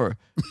 Never, ever.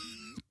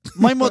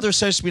 My mother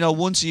says to me now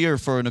once a year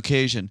for an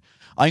occasion,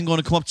 I'm going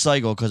to come up to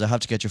Sligo because I have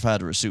to get your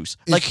father a suit.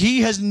 Like,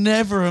 he has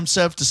never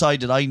himself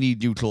decided I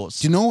need new clothes.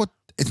 Do you know what?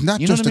 Isn't that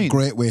You know just what I a mean?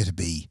 great way to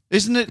be?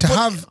 Isn't it? To But-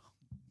 have...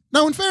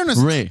 Now, in fairness,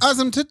 Ray. as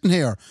I'm sitting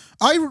here,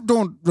 I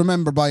don't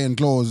remember buying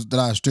clothes the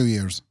last 2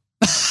 years.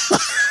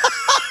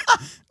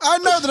 I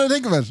know that I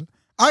think of it.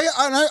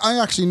 I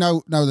actually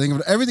now think of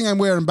it. Everything I'm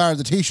wearing, bar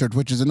the T-shirt,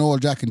 which is an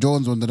old Jack and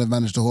Jones one that I've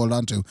managed to hold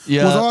on to,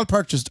 Yeah. was all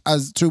purchased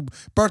as through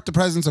birthday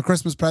presents or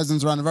Christmas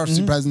presents or anniversary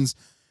Mm-hmm. presents.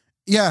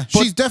 Yeah,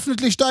 she's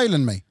definitely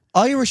styling me.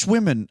 Irish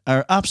women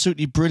are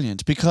absolutely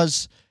brilliant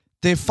because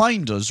they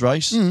find us,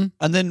 right? And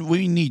then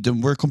we need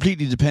them. We're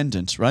completely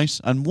dependent, right?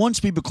 And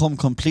once we become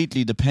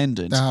completely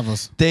dependent, They have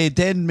us. they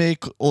then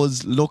make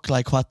us look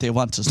like what they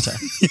want us to.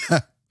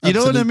 You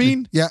know what I Absolutely.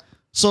 mean? Yeah.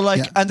 So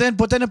like, Yeah.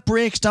 but then it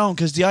breaks down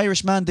because the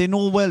Irish man, they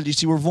know well, you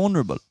see, we're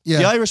vulnerable. Yeah.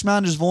 The Irish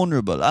man is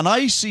vulnerable. And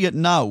I see it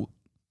now,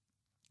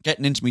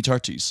 getting into my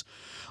 30s.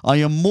 I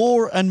am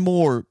more and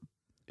more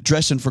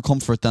dressing for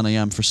comfort than I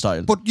am for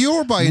style. But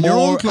you're buying your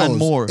More own and clothes.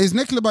 more. Is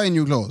Nicola buying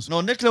you clothes?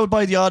 No, Nicola would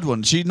buy the odd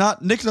one.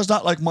 Nicola's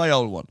not like my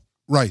old one.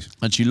 Right.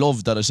 And she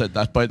loved that I said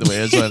that, by the way,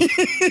 as well.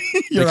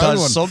 Your old one.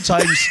 Because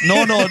sometimes,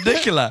 no,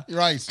 Nicola.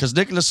 Right. Because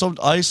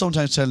I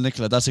sometimes tell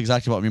Nicola that's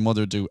exactly what my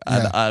mother do,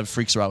 and it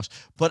freaks her out.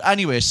 But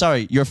anyway,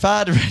 sorry, your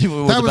father anyway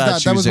with That the was bad that.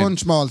 That shoes was in. one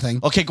small thing.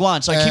 Okay, go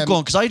on. So I keep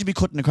going because I had to be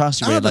cutting across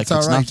the way like That's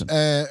it's all right.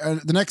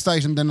 nothing. The next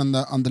item then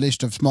on the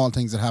list of small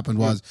things that happened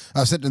was I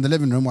was sitting in the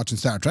living room watching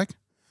Star Trek.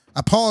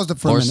 I paused it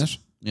for a course. minute,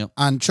 Yeah.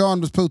 and Sean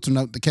was pootering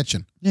out in the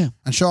kitchen, Yeah.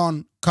 and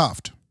Sean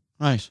coughed.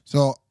 Right.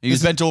 So He was this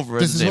is- bent over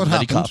This and is then what he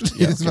happened. coughed.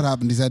 Yeah, This is okay. what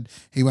happened. He said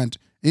he went.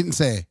 He didn't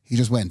say. He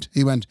just went.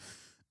 He went.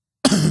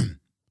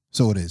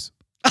 So it is.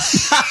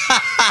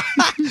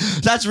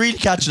 That's really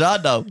catching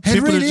on now. It People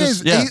are really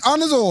just- is. Yeah. He,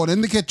 on his own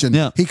in the kitchen.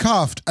 Yeah. He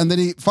coughed and then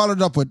he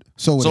followed up with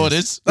so it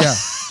is. Yeah.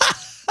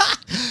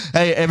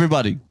 Hey,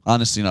 everybody.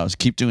 Honestly, now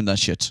keep doing that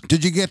shit.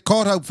 Did you get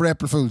caught out for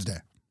April Fool's Day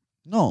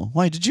No.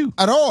 Why did you?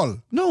 at all?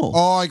 No.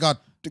 Oh, I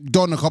got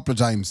done a couple of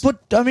times. But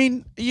I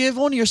mean, you have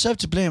only yourself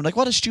to blame. Like,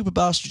 what a stupid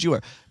bastard you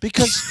are.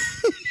 Because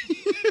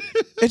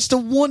it's the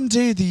one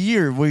day of the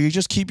year where you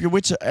just keep your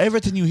wits.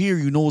 Everything you hear,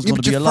 you know is Yeah, going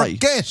but to be a lie.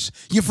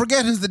 You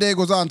forget as the day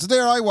goes on. So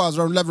there I was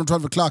around 11,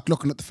 12 o'clock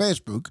looking at the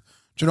Facebook,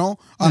 do you know,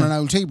 on an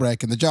old tea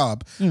break in the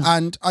job.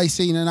 And I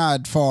seen an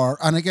ad for,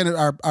 and again,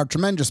 our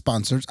tremendous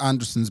sponsors,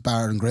 Anderson's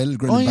Bar and Grill and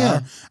Bar, yeah.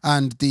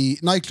 and the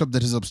nightclub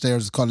that is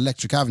upstairs is called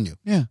Electric Avenue.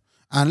 Yeah.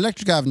 And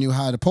Electric Avenue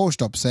had a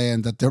post up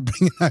saying that they're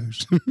bringing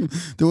out,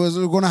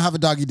 we're going to have a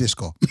doggy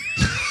disco.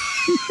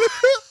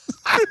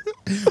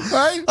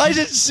 Right? I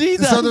didn't see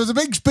that. So there was a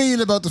big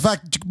spiel about the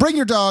fact you bring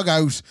your dog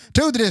out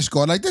to the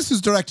disco. And like, this was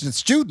directed at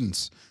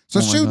students. So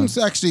Oh my students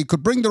actually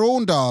could bring their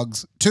own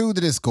dogs to the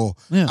disco.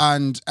 Yeah.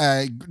 And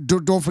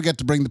don't forget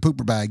to bring the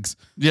pooper bags.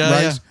 Yeah,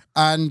 right? yeah.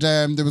 And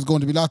there was going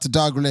to be lots of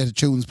dog-related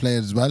tunes played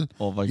as well.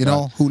 Oh my You God.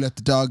 know, Who Let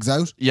the Dogs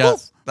Out? Yeah,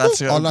 Woof,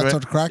 that's woof, all that great.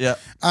 sort of crack. Yeah.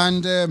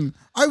 And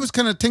I was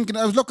kind of thinking,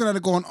 I was looking at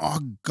it going, oh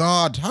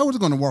God, how is it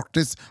going to work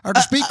this? Are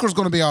the speakers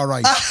going to be all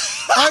right?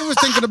 I was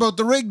thinking about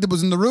the rig that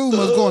was in the room. I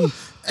was going,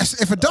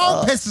 if a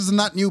dog pisses in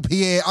that new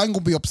PA, I'm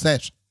going to be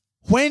upset.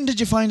 When did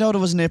you find out it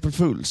was an April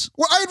Fool's?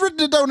 Well, I'd written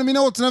it down in my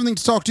notes and everything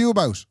to talk to you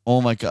about.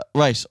 Oh my God.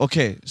 Right.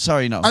 Okay.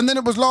 Sorry now. And then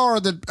it was Laura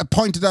that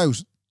pointed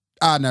out,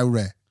 now,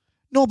 Ray.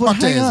 No, but What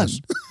day hang on. is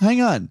it?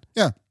 Hang on.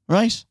 Yeah.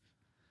 Right?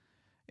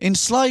 In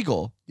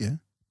Sligo, Yeah.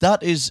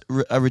 that is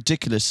a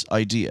ridiculous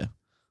idea.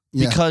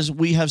 Yeah. Because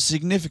we have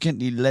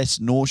significantly less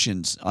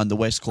notions on the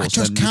West Coast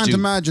I just than can't we do.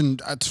 imagine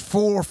it's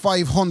 400 or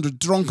 500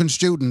 drunken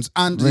students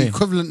and the Ray.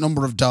 equivalent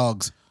number of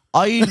dogs.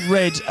 I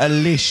read a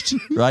list,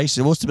 right?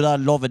 It must have been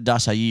on Love and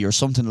Dasai or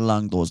something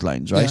along those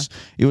lines, right?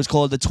 It was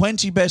called the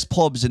 20 best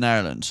pubs in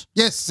Ireland.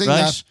 Yes, sing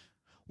Right? that.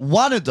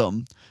 One of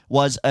them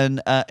was an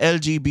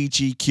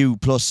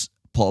LGBTQ plus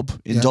pub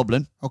in Yeah.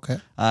 Dublin. Okay.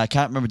 I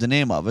can't remember the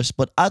name of it,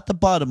 but at the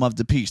bottom of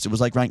the piece, it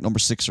was like ranked number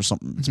 6 or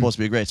something. It's supposed to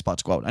be a great spot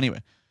to go out. Anyway,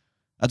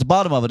 at the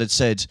bottom of it, it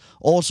said,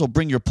 also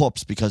bring your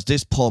pups because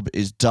this pub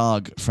is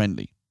dog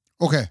friendly.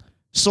 Okay.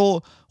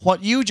 So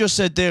what you just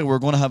said there, we're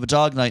going to have a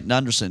dog night in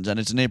Anderson's and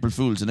it's an April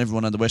Fool's and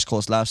everyone on the West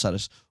Coast laughs at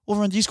it.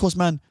 Over on the East Coast,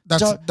 man,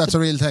 That's a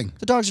real thing.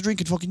 the dogs are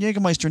drinking fucking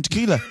Jägermeister and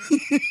tequila.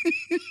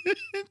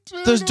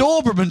 There's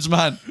Dobermans,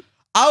 man,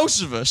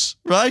 out of it,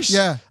 right?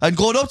 Yeah. And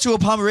going up to a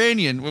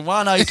Pomeranian with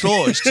one eye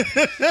closed.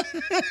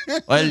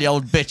 Well, you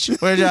old bitch.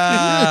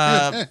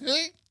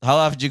 How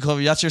often do you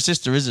come? That's your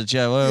sister, is it?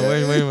 Yeah.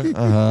 Wait.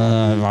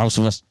 House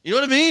of us. You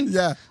know what I mean?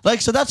 Yeah.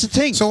 Like, so that's the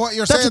thing. So what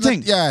you're that's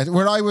saying, the thing.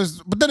 where I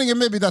was, but then again,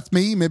 maybe that's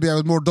me. Maybe I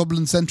was more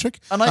Dublin centric.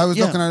 And I was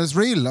yeah. looking at it as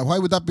real. Why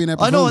would that be an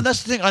April I know, Fool? and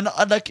that's the thing. And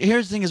like,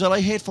 here's the thing as well.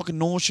 I hate fucking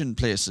Notion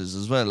places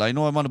as well. I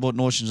know I'm on about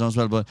Notions as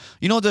well, but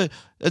you know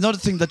another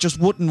thing that just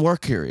wouldn't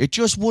work here. It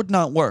just would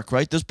not work,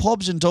 right? There's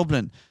pubs in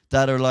Dublin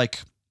that are like,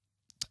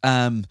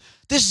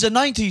 this is a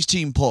 90s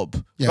team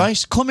pub,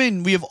 right? Come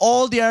in, we have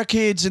all the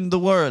arcades in the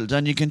world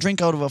and you can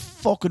drink out of a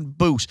fucking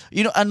boot.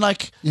 You know, and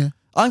like,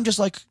 I'm just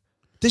like,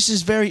 this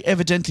is very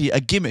evidently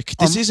a gimmick.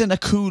 This isn't a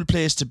cool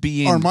place to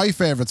be in. Or my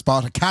favourite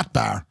spot, a cat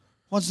bar.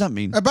 What does that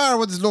mean? A bar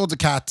with loads of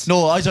cats.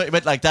 No, I thought you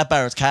meant like that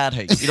bar is cat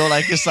hate. You know,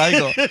 like a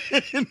psycho.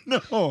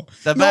 No.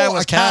 The bar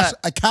was cat.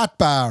 A cat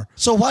bar.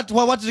 So what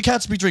do the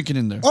cats be drinking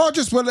in there? Oh,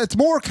 it's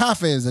more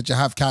cafes that you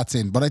have cats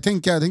in. But I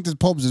think there's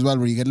pubs as well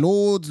where you get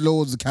loads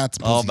of cats.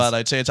 And Oh pussies. man,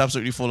 I'd say it's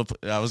absolutely full of.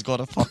 I was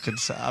gonna fucking.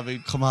 I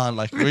mean, come on,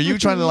 like, were you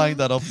trying to line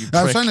that up? You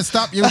I was prick? trying to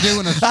stop you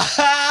doing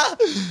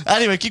it.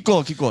 Anyway, keep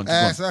going. So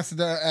that's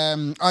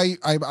the.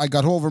 I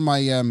got over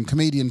my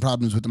comedian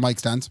problems with the mic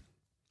stands.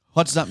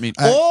 What does that mean?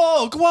 Go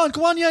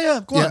on, yeah,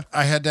 go on.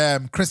 I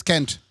had Chris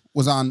Kent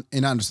was on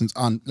in Anderson's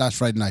on last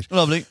Friday night.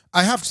 Lovely.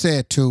 I have to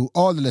say to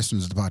all the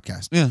listeners of the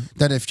podcast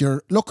that if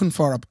you're looking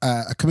for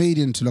a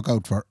comedian to look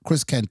out for,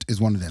 Chris Kent is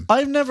one of them.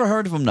 I've never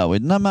heard of him now.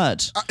 Isn't that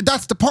mad?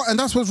 That's the part, and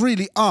that's what's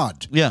really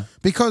odd. Yeah.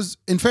 Because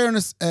in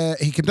fairness,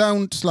 he came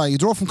down to Sly. He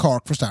drove from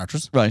Cork for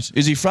starters. Right.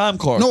 Is he from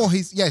Cork? No,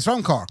 he's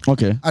from Cork.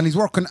 Okay. And he's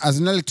working as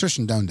an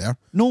electrician down there.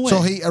 No way.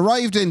 So he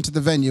arrived into the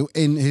venue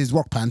in his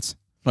work pants.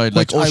 Right,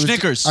 like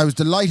Snickers. I was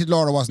delighted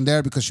Laura wasn't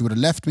there because she would have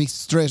left me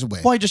straight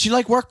away. Why does she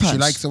like work pants? She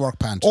likes the work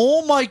pant.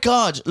 Oh my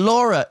God,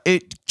 Laura!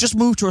 It just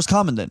moved to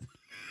Roscommon then.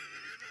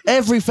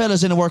 Every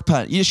fella's in a work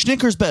pant. You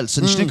Snickers belts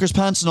and Snickers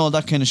pants and all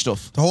that kind of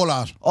stuff. The whole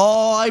lot.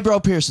 Oh, eyebrow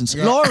piercings.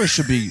 Yeah. Laura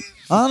should be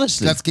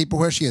honestly. Let's keep her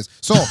where she is.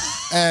 So,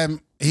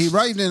 he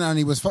arrived in and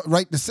he was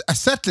writing a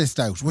set list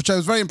out, which I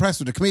was very impressed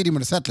with. A comedian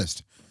with a set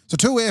list. So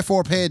 2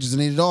 A4 pages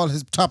and he had all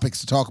his topics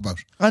to talk about.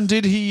 And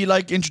did he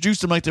like introduce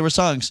them like they were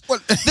songs? Well,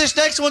 this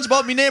next one's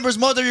about my neighbour's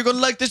mother. You're gonna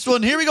like this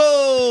one. Here we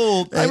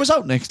go. I was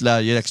out next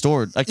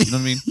door. Like, you know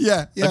what I mean?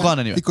 Yeah. Like, go on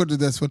anyway. He could do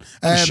this one.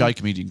 I'm a shy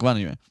comedian. Go on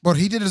anyway. But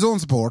he did his own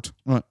support.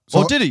 Right.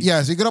 So, did he?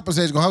 Yeah. So he got up on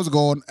stage and go, "How's it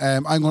going?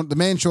 The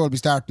main show will be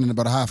starting in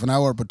about a half an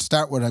hour, but to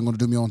start with, I'm going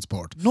to do my own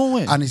support." No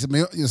way. And he said,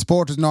 "My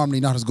support is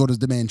normally not as good as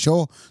the main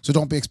show, so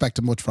don't be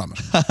expecting much from it."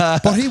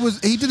 But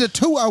he did a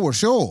 2-hour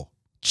show.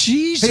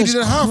 Jesus He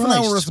did a half an Christ.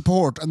 hour of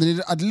support and then he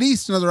did at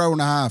least another hour and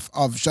a half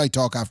of shite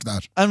talk after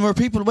that. And were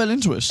people well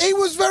into it? It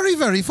was very,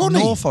 very funny.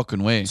 No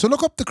fucking way. So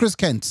look up the Chris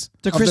Kents.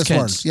 The Chris of this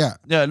Kents. world.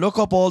 Yeah. Yeah, look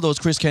up all those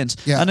Chris Kents.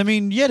 Yeah. And I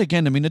mean, yet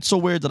again, it's so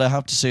weird that I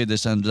have to say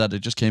this and that it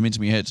just came into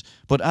my head.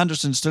 But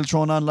Anderson's still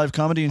throwing on live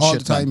comedy and All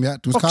shit. the time, man. yeah.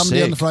 There was Fuck's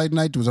comedy on the sake. Friday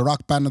night. There was a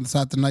rock band on the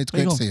Saturday night. It's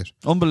great to see it.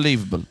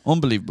 Unbelievable.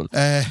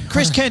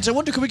 Chris Kent, I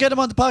wonder, could we get him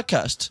on the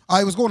podcast?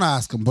 I was going to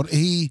ask him, but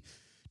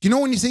do you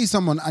know when you see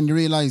someone and you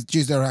realise,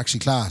 geez, they're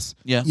actually class?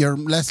 Yeah. You're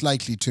less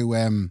likely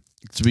to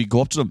So we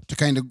go up to them.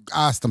 kind of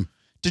ask them.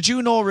 Did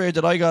you know, Ray,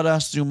 that I got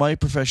asked to do my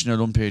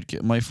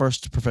my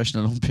first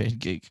professional unpaid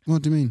gig?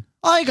 What do you mean?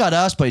 I got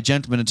asked by a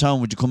gentleman in town,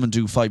 would you come and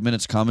do 5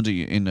 minutes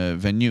comedy in a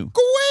venue?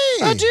 Go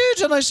away! I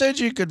did, and I said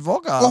you could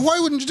fuck off. Well, why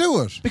wouldn't you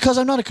do it? Because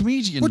I'm not a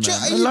comedian, But man.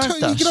 I learned you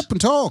that. get up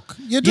and talk.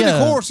 You do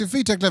the course, you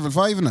VTech level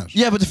 5 in it.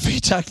 Yeah, but the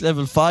VTAC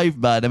level 5,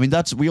 man. I mean,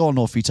 we all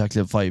know VTAC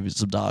level 5 is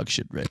some dog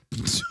shit, right?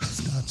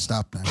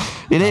 Stop now. It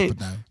Stop is. it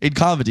now. In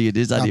comedy, it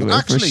is Stop it. anyway,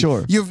 Actually, for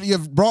sure.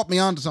 You've brought me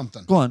on to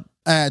something. Go on.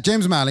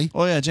 James O'Malley.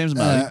 Oh, yeah, James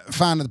O'Malley.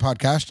 Fan of the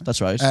podcast.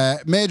 That's right.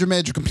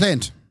 Major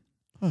complaint.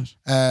 Right.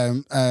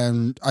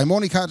 I'm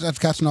only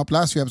after catching up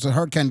last few episodes. I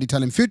heard Kennedy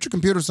telling future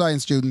computer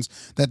science students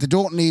that they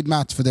don't need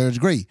maths for their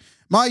degree.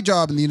 My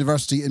job in the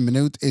university in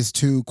Maynooth is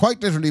to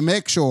quite literally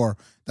make sure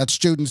that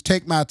students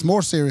take maths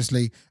more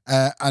seriously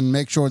and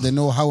make sure they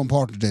know how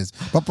important it is.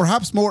 But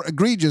perhaps more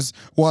egregious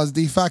was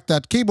the fact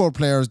that keyboard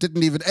players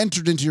didn't even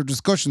enter into your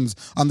discussions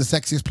on the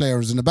sexiest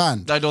players in a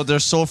band. I know, they're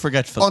so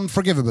forgetful.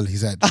 Unforgivable, he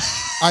said.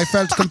 I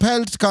felt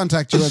compelled to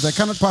contact you as I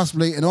cannot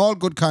possibly, in all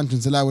good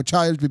conscience, allow a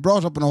child to be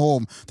brought up in a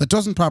home that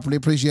doesn't properly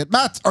appreciate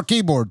maths or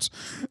keyboards.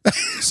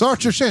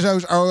 Sort your shit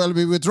out or I'll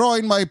be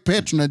withdrawing my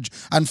patronage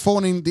and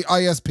phoning the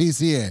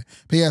ISPCA.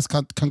 P.S.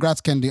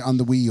 Congrats, Kennedy, on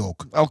the wee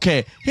yoke.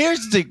 Okay, here's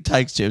the thing.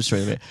 Thanks, James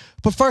Ray.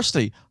 But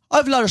firstly, I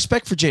have a lot of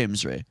respect for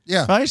James Ray.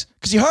 Yeah. Right?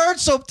 Because he heard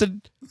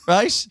something,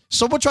 right?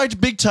 Someone tried to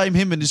big time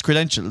him and his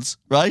credentials,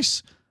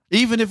 right?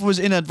 Even if it was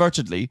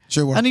inadvertently.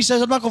 Sure. And he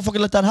says, I'm not going to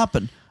fucking let that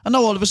happen. And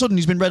now all of a sudden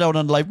he's been read out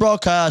on the live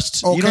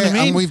broadcast. Okay, you know what I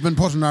mean? and we've been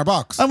put in our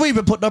box. I've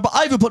been put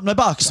in my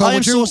box. I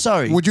am so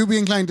sorry. Would you be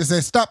inclined to say,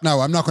 stop now,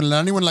 I'm not going to let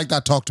anyone like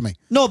that talk to me?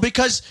 No,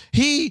 because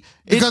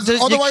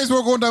otherwise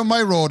we're going down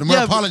my road and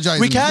we're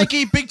apologising. We can't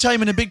keep big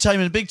timing and big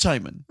timing and big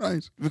timing.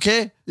 Right. Okay?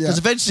 Yeah. Because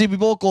eventually we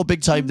both go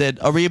big time then,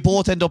 or we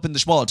both end up in the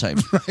small time.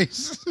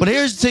 Right. But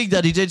here's the thing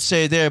that he did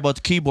say there about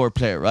the keyboard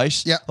player,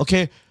 right? Yeah.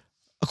 Okay?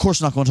 Of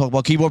course, we're not going to talk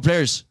about keyboard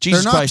players.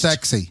 Jesus They're not Christ.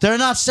 sexy. They're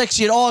not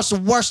sexy at all. It's the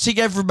worst thing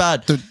ever,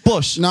 man.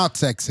 But Not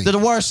sexy. they're the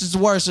worst is the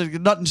worst.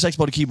 Nothing sexy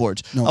about a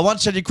keyboard. No. I want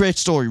to tell you a great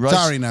story, right?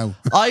 Sorry now.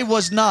 I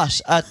was not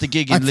at the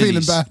gig in I'm feeling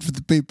Lilies. bad for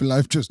the people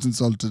I've just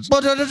insulted.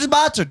 But it doesn't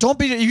matter. Don't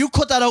be. If you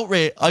cut that out,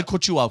 Ray, I'll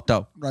cut you out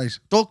now. Right.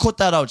 Don't cut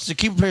that out. The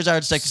keyboard players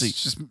aren't sexy,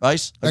 It's just-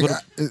 right? I'm Like,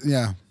 gonna-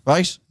 yeah.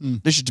 right?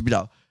 This should be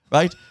now,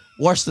 right?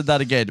 Worse than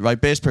that again,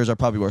 right? Bass players are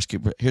probably worse.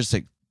 Here's the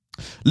thing.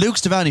 Luke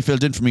Stevani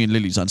filled in for me in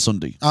Lilies on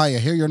Sunday. I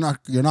hear you're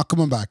not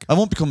coming back. I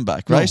won't be coming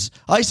back, right?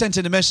 I sent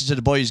in a message to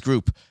the boys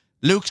group.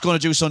 Luke's going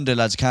to do Sunday,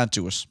 lads. Can't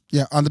do it.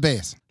 Yeah, on the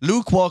base.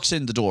 Luke walks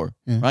in the door,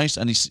 right?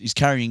 And he's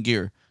carrying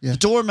gear. Yeah. The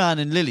doorman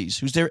in Lilies,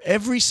 who's there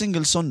every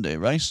single Sunday,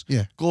 right?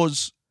 Yeah.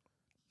 Goes,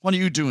 what are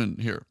you doing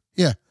here?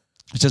 Yeah.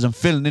 He says, I'm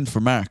filling in for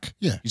Mark.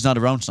 Yeah. He's not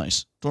around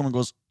tonight. Doorman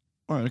goes,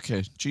 all right,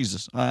 okay,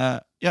 Jesus. Yeah,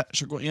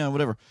 sure, go, yeah,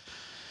 whatever.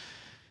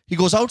 He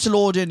goes out to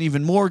load in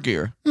even more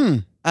gear.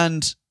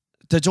 And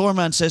the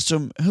doorman says to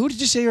him, who did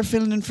you say you're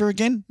filling in for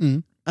again?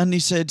 And he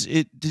said,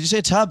 did you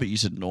say Tabby? He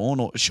said,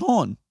 no,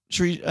 Sean.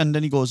 And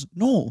then he goes,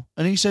 no.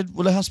 And he said,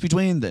 well, it has to be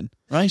Dwayne then,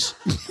 right?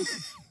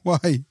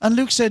 Why? And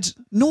Luke said,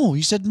 no.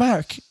 He said,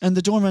 Mark. And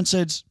the doorman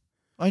said,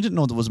 I didn't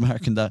know there was a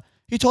Mark in that.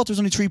 He thought there was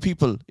only 3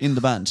 people in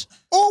the band.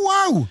 Oh,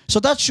 wow. So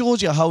that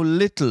shows you how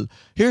little.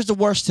 Here's the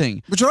worst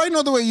thing. But I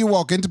know the way you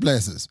walk into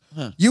places.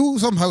 You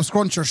somehow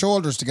scrunch your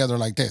shoulders together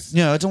like this.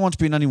 Yeah, I don't want to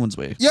be in anyone's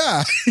way.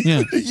 Yeah.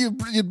 Yeah. you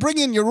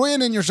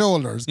rein in your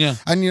shoulders. Yeah.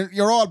 And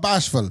you're all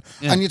bashful.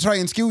 Yeah. And you try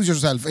and excuse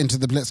yourself into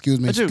the place.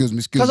 Excuse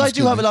me. Because I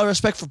do have a lot of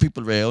respect for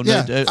people, Ray.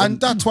 Yeah. And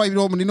that's why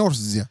nobody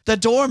notices you. The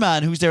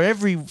doorman who's there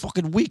every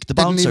fucking week, the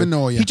Didn't bouncer. even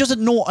know you. He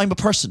doesn't know I'm a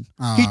person.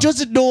 He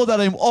doesn't know that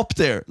I'm up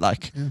there.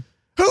 Like,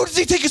 who does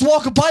he think is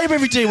walking by him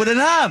every day with an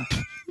amp?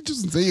 He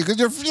doesn't see you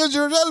because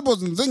your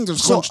elbows and things are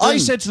So scrunched I in.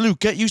 said to Luke,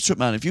 get used to it,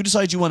 man. If you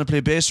decide you want to play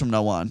bass from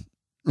now on,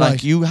 like,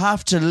 Right. you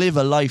have to live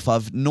a life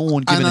of no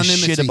one giving a shit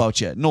Anonymity.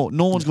 about you. No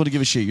one's going to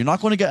give a shit. You're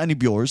not going to get any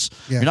bures.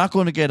 Yeah. You're not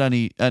going to get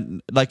any,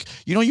 and like,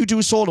 you do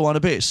a solo on a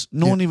bass.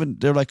 No one even,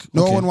 they're like,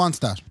 No okay. one wants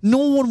that. No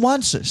one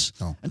wants it.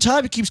 No. And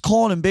Tabby keeps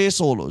calling bass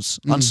solos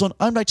on Sun.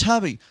 I'm like,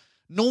 Tabby,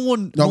 no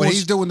one No, knows. but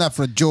he's doing that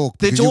for a joke.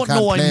 They because you don't can't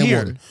know I'm play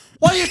here. one.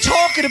 What are you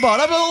talking about?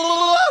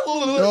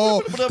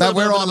 No, that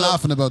we're all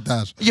laughing about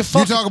that. You You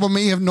fucking- talk about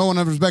me having no one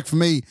have respect for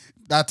me.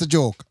 That's a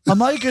joke.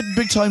 Am I getting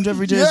big timed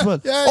every day as well?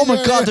 Yeah, oh my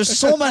yeah, God, yeah. there's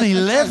so many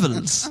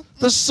levels.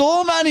 There's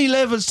so many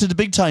levels to the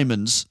big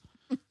timings.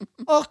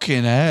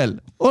 Fucking hell.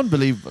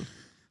 Unbelievable.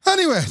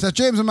 Anyway, that's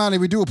James and Manny.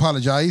 We do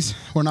apologise.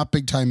 We're not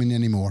big timing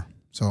anymore.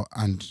 So,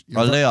 and you're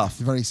I'll lay off.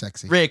 You're very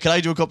sexy. Ray, can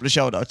I do a couple of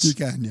shout outs? You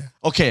can, yeah.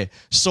 Okay,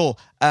 so,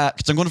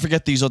 because I'm going to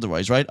forget these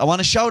otherwise, right? I want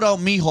to shout out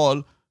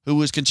Mihal,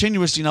 who is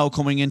continuously now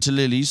coming into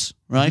Lilies,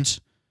 right?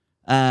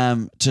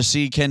 To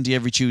see Kendi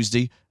every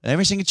Tuesday. And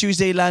every single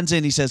Tuesday he lands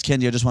in, he says,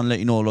 Kendi, I just want to let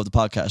you know I love the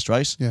podcast,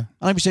 right? Yeah.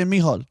 And I'd be saying,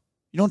 Mihal,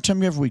 you don't tell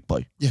me every week,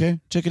 boy. Yeah. Okay?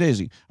 Take it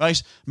easy.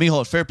 Right?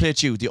 Mihal, fair play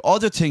to you. The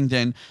other thing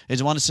then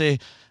is I want to say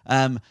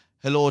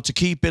hello to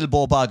Keith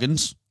Bilbo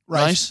Boggins,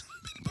 right?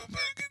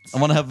 I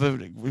want to have a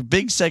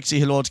big sexy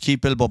hello to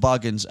Keith Bilbo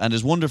Boggins and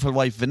his wonderful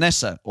wife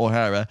Vanessa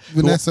O'Hara.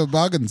 Vanessa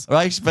Boggins.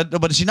 Right?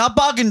 But she's not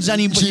Boggins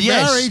anymore. She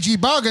married G.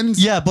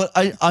 Boggins. Yeah, but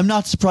I'm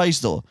not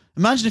surprised though.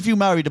 Imagine if you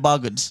married a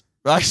Boggins,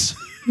 right?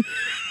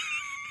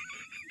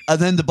 And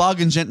then the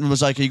Boggins gentleman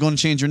was like, are you going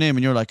to change your name?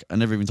 And you're like, I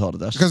never even thought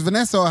of that. Because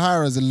Vanessa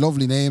O'Hara is a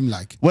lovely name,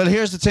 like. Well,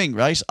 here's the thing,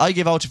 right? I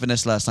gave out to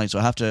Vanessa last night, so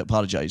I have to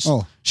apologise.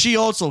 Oh. She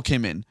also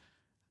came in.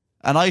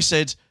 And I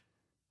said,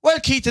 well,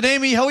 Keith and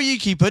Amy, how are you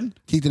keeping?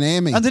 Keith and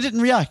Amy. And they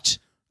didn't react.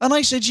 And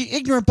I said, you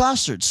ignorant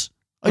bastards.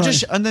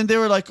 And then they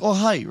were like, oh,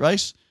 hi,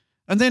 right?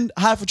 And then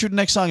halfway through the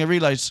next song, I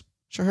realised,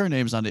 sure, her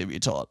name's not Amy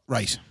at all.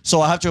 Right.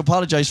 So I have to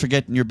apologise for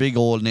getting your big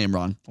old name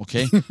wrong,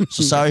 okay?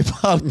 So sorry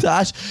about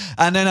that.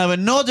 And then I have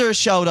another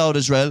shout out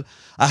as well.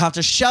 I have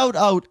to shout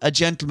out a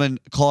gentleman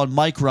called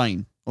Mike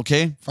Ryan,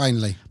 okay?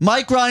 Finally.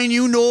 Mike Ryan,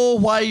 you know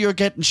why you're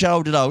getting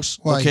shouted out,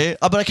 Why? okay?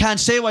 But I can't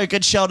say why you're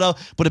getting shouted out,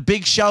 but a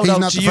big shout He's out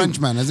not to the you.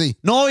 Frenchman, is he?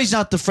 No, he's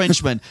not the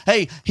Frenchman.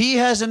 Hey, he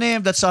has a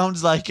name that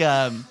sounds like...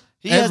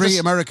 Every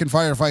American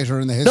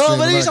firefighter in the history No, of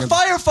but he's a American-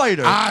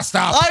 firefighter. Ah,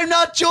 stop. I'm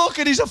not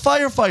joking. He's a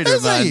firefighter,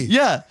 Is man. he?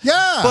 Yeah.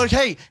 Yeah. But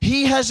hey,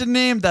 he has a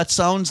name that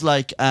sounds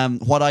like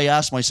what I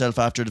asked myself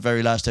after the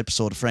very last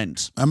episode of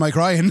Friends. Am I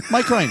crying?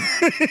 Mike Ryan.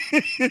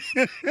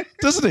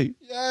 Doesn't he?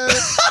 Yeah.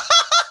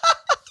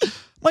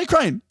 Mike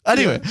Ryan.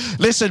 Anyway,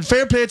 listen,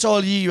 fair play to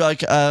all ye.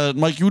 Like,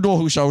 Mike, you know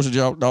who shouted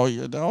you out. No,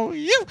 you know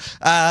you.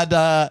 And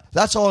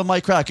that's all my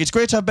crack. It's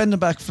great to have Brendan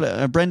back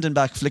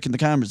flicking the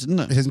cameras, isn't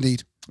It it? is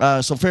indeed.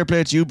 So fair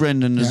play to you,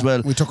 Brendan, as Yeah,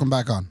 well. We took him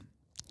back on.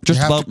 Just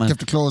you have about, to, man. You have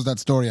to close that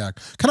story arc.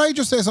 Can I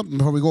just say something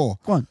before we go?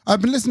 Go on.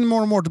 I've been listening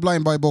more and more to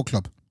Blind Boy Book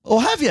Club. Oh,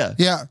 have you?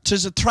 Yeah.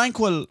 Tis a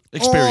tranquil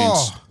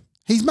experience. Oh,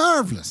 he's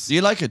marvellous. Do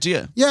you like it? Do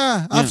you?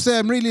 Yeah, I have to say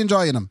I'm really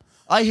enjoying him.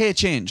 I hate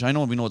change. I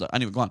know we know that.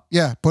 Anyway, go on.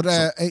 Yeah, but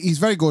he's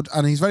very good,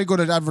 and he's very good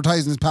at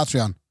advertising his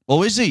Patreon.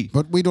 Oh, is he?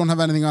 But we don't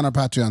have anything on our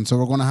Patreon, so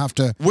we're going to have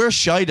to. We're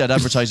shy at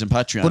advertising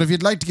Patreon. But if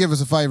you'd like to give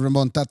us a $5 a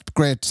month, that's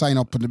great. Sign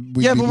up. And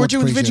but we're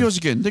doing the videos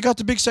again. They got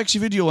the big sexy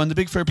video and the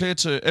big fair play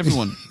to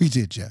everyone. We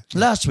did, yeah.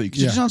 Last week.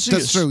 Did you not see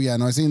That's it? true, yeah.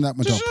 No, I seen that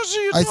much Did up. you not see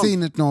it? I No.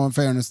 seen it, no, in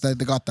fairness, they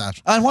got that.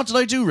 And what did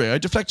I do, Ray? I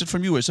deflected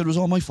from you. I said it was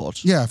all my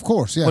fault. Yeah, of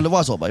course, yeah. Well, it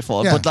was all my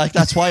fault, Yeah. but like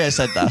that's why I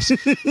said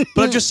that.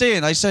 But I'm just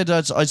saying, I said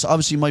it's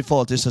obviously my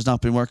fault. This has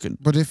not been working.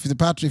 But if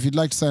you'd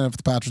like to sign up for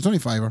the Patreon, it's only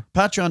 $5.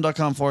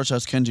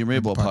 Patreon.com/Kenji and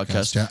Rainbow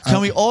podcast. Yeah. Can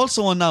we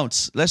also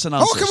announce? Let's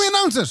announce. Oh, can we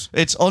announce it?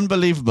 It's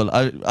unbelievable.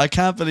 I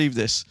can't believe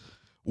this.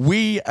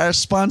 We are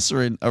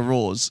sponsoring a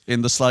rose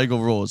in the Sligo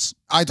Rose.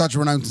 I thought you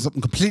were announcing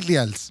something completely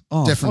else.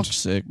 Oh, different. fuck's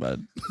sake,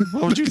 man.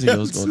 What would you think I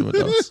was going with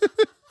those?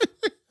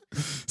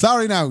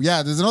 Sorry now.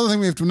 Yeah, there's another thing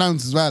we have to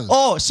announce as well.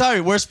 Oh,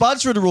 sorry. We're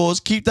sponsoring a rose.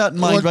 Keep that in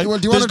mind, right? Well,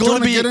 do you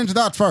want to get into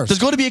that first? There's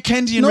going to be a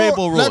Kenji and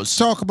Rainbow Rose. Let's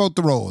talk about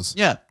the rose.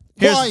 Yeah.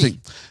 Here's Why? the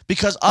thing.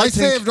 Because I think...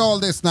 saved all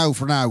this now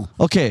for now.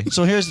 Okay,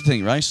 so here's the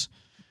thing, right?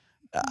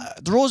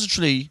 The Rose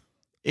Tree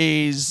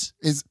is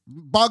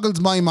Boggles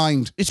my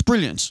mind. it's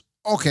brilliant.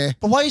 Okay.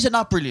 But why is it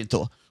not brilliant,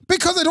 though?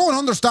 Because I don't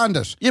understand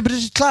it. Yeah, but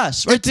it's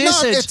class, right?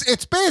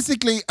 It's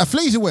basically a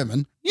fleet of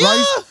women, Yeah.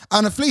 right?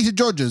 And a fleet of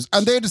judges,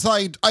 and they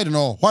decide, I don't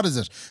know, what is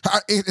it?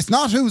 It's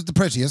not who's the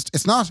prettiest,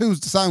 it's not who's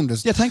the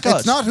soundest. Yeah, thank God.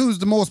 It's not who's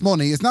the most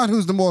money, it's not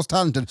who's the most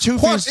talented.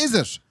 What is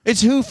it?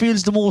 It's who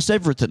feels the most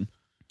everything.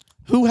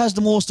 Who has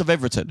the most of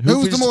everything?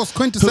 Who's the most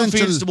quintessential-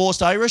 Who feels the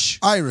most Irish?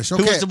 Irish, Who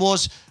okay. has the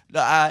most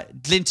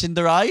glint in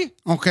their eye?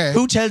 Okay.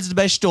 Who tells the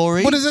best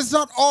story? But it's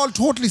not all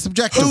totally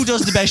subjective. Who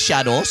does the best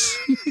shadows?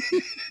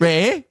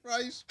 Ray?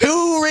 Right.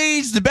 Who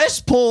reads the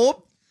best poem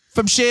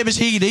from Seamus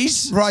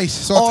Heaney's? Right,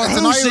 so Or it's who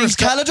an Irish sings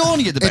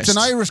Caledonia the best? It's an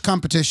Irish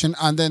competition,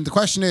 and then the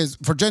question is,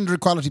 for gender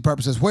equality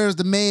purposes, where's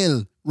the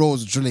male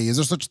Rose of Tralee? Is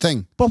there such a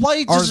thing? But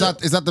why Or does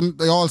is that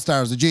the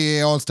All-Stars, the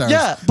GAA All-Stars?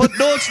 Yeah, but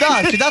no, it's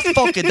not. 'Cause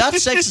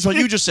that's sexist what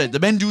you just said. The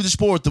men do the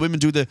sport, the women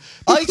do the...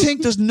 I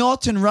think there's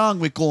nothing wrong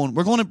with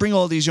we're going to bring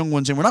all these young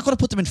ones in. We're not going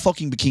to put them in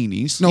fucking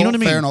bikinis. No, you know what I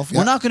mean? fair enough, yeah.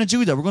 We're not going to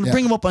do that. We're going to Yeah.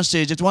 bring them up on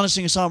stage. If they want to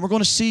sing a song, we're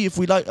going to see if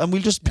we like, and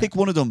we'll just pick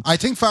one of them. I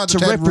think Father to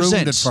Ted represent.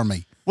 ruined it for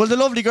me. Well, the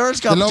Lovely Girls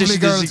The competition. Lovely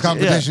Girls is-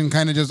 competition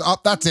kind of just,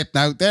 that's it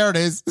now. There it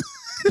is.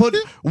 But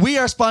we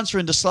are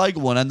sponsoring the Sligo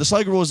one, and the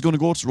Sligo Rose is going to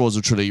go to the Rose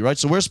of Tralee, right?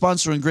 So we're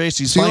sponsoring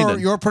Gracie's So final.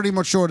 you're pretty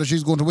much sure that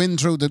she's going to win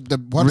through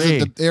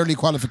the early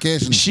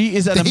qualification. She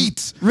is the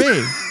heats.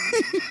 Ray.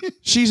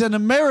 She's an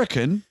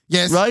American,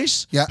 Yes.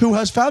 right? Yeah. Who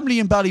has family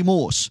in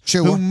Ballymose.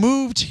 Sure. Who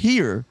moved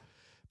here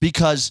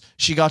because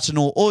she got to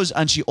know us,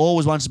 and she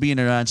always wants to be in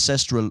her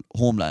ancestral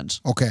homeland.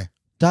 Okay.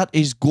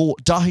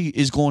 Dahi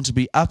is going to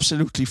be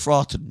absolutely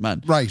frothing,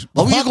 man. Right.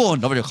 How are you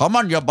What- going? Come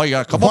on, you boy.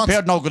 Come What- up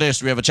here now,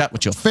 Grace. We have a chat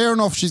with you. Fair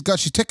enough. She's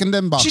ticking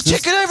them boxes. She's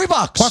ticking every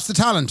box. What's the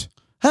talent?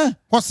 Huh?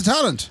 What's the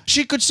talent?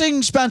 She could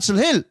sing Spancel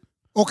Hill.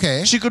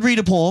 Okay. She could read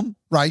a poem.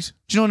 Right.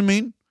 Do you know what I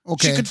mean?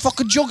 Okay. She could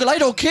fucking juggle. I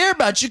don't care,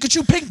 man. She could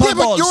shoot ping pong Yeah,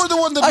 but balls. you're the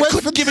one that I went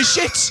couldn't for- give a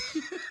shit.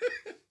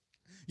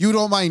 You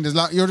don't mind as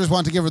long you just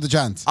want to give her the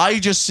chance. I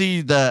just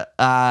see the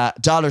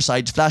dollar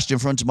signs flashed in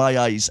front of my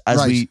eyes as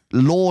Right. we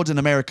load an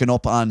American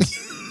up on to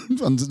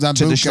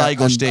the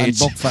Sligo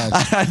stage and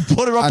Buckfast. and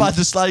put her up And- on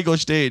the Sligo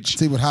stage.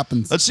 See what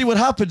happens. Let's see what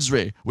happens,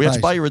 Ray. We have to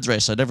Right. buy her a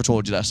dress. I never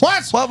told you that.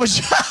 What? What was?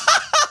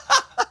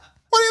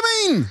 What do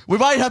you mean? We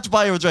might have to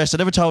buy her a dress. I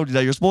never told you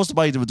that. You're supposed to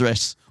buy them a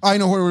dress. I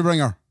know where we bring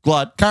her. Go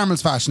on.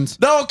 Carmel's Fashions.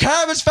 No,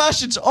 Carmen's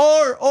Fashions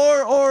or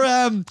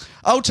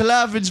Out to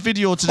Lavin's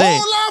video today.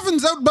 Oh,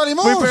 Lavin's out We're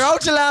Ballymore.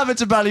 out to Lavin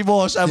to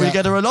Ballymore and we Yeah.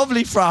 get her a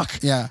lovely frock.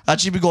 Yeah. And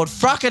she'd be going,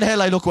 frocking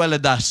hell, I look well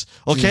in that.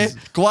 Okay? Jeez.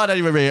 Go on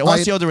anyway, Ray.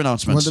 What's the other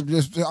announcement? Well,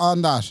 just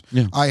on that,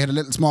 Yeah. I had a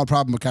little small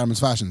problem with Carmen's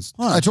Fashions.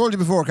 What? I told you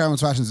before,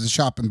 Carmen's Fashions is a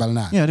shop in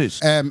Ballina. Yeah, it is.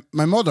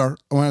 My mother,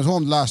 when I was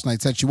home last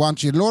night, said she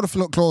had a load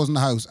of clothes in the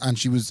house, and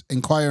she was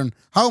inquiring,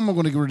 how am I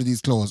going to get rid of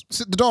these clothes?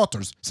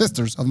 The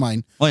sisters of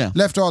mine, Oh, yeah.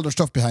 left all their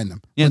stuff behind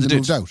them Yeah, when they they did.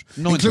 moved out,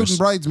 No including interest.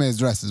 bridesmaids'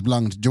 dresses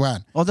belonging to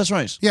Joanne. Oh, that's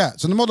right. Yeah,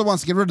 so the mother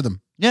wants to get rid of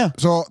them. Yeah.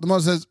 So the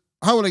mother says,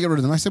 how will I get rid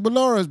of them? I said, well,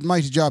 Laura's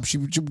mighty job. She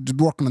was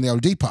working on the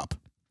old Depop.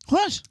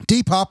 What?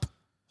 Depop.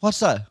 What's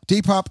that?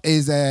 Depop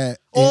is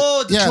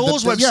Oh, the yeah,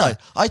 clothes website. yeah.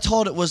 I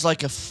thought it was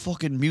like a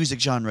fucking music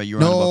genre you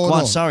were on No, about. Go no.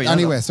 on, sorry.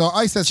 Anyway, so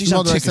I said to She's the on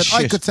mother, I thick as said,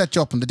 I shit. could set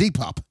you up on the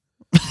Depop.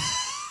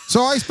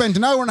 So I spent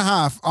an hour and a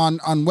half on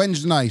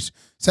Wednesday night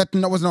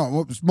setting up, it was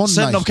Monday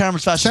Setting night. up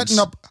Carmel's Fashions. Setting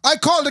up, I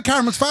called it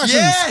Carmel's Fashions.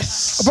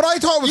 Yes! But I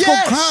thought it was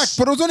Yes! good crack.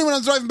 But it was only when I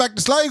was driving back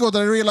to Sligo that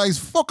I realised,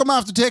 fuck, I'm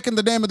after taking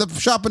the name of the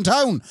shop in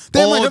town.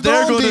 They might have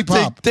their own gonna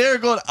Depop. they're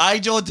good. I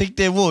don't think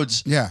they would.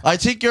 Yeah. I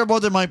think your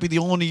mother might be the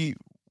only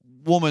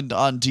woman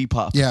on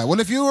Depop. Yeah, well,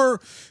 if you're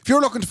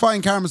looking to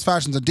find Karma's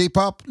fashions on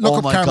Depop, look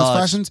up my Karma's God.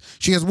 fashions.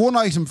 She has one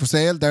item for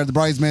sale. They're the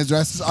bridesmaids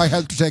dresses. I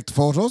helped her take the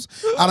photos,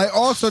 and I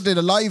also did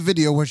a live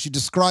video where she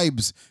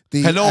describes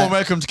the. Hello and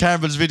welcome to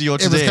Carmel's video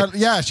It was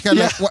today. she kind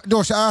of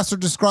no, she asked her to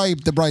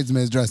describe the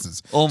bridesmaids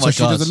dresses. Oh my so she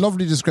God. does a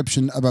lovely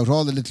description about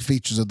all the little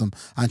features of them,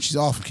 and she's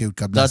awful cute.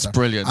 God bless That's her.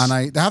 brilliant.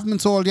 And they haven't been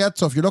sold yet,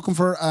 so if you're looking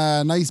for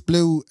a nice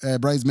blue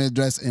bridesmaid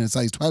dress in a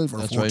size 12 or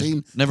That's 14,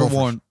 right. Never go for it.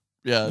 worn.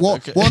 Yeah. One,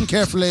 okay. one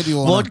careful lady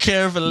owner. One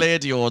careful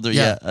lady order.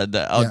 Yeah. Yeah. And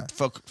Yeah.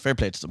 fuck, fair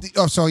play to them.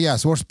 So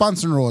we're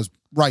sponsoring Rose.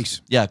 Right.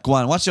 Yeah. Go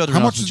on. What's the other? How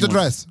much is announcement the you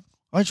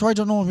want? dress? I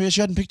don't know.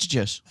 She hadn't picked it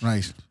yet.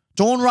 Right.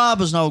 Don't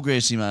rob us now,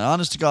 Gracie, man.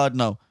 Honest to God,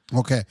 no.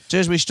 Okay.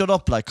 Jeez, we stood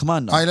up like, come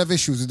on now. I'll have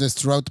issues with this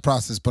throughout the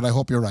process, but I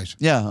hope you're right.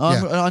 Yeah,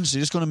 Yeah. honestly,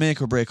 just going to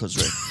make or break us,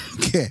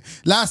 right? Okay.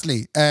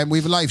 Lastly, we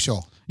have a live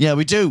show. Yeah,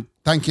 we do.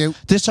 Thank you.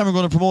 This time we're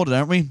going to promote it,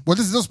 aren't we? Well,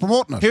 this is us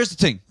promoting it. Here's the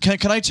thing.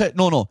 Can I tell?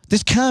 No.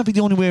 This can't be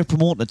the only way of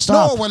promoting it.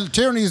 Stop. No, well,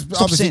 Tierney is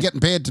Stop obviously saying-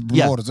 getting paid to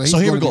Yeah. promote it, so he's So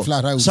here we going to go. be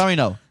flat out. Sorry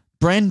now.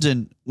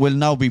 Brendan will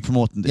now be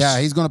promoting this. Yeah,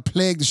 he's going to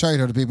plague the shite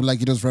out of people like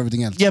he does for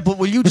everything else. Yeah, but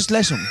will you just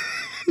let him?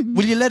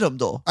 Will you let him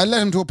though? I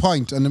let him to a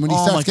point, and then when he Oh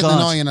starts my getting God.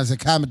 annoying, I say,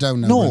 calm it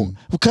down now. No, Brendan."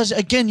 because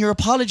again, you're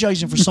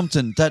apologising for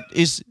something that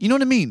is, you know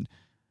what I mean?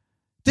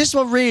 This is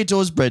what Ray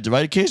does, Brendan,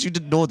 right? In case you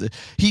didn't know that.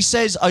 He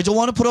says, I don't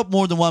want to put up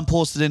more than one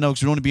post today now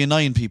because we don't want to be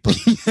annoying people.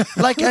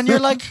 And you're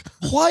like,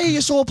 why are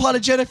you so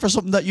apologetic for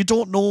something that you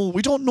don't know?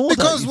 We don't know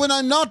Because that. when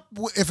I'm not,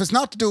 if it's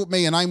not to do with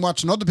me and I'm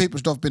watching other people's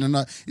stuff being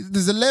annoyed,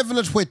 there's a level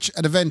at which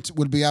an event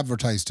will be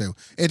advertised to.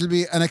 It'll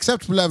be an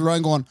acceptable level where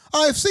I'm going,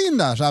 I've seen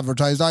that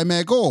advertised, I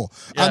may go.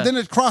 Yeah. And then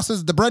it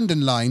crosses the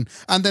Brendan line,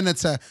 and then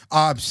it's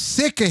I'm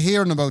sick of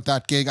hearing about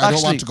that gig, I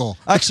don't want to go.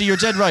 Actually, you're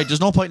dead right. There's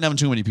no point in having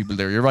too many people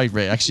there. You're right,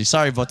 Ray. Actually,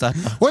 sorry about that.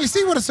 Well, you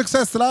see what a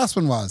success the last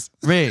one was.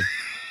 Ray,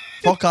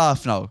 fuck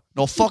off now.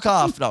 No, fuck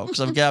off now, because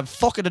I'm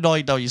fucking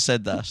annoyed now you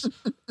said that.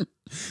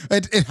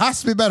 It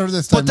has to be better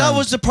this time. But that round.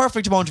 was the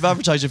perfect amount of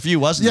advertising for you,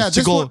 wasn't Yeah, it? To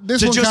this go one-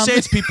 this to one just can say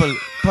be- to people,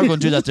 probably going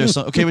to do that there.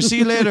 So, okay, we'll see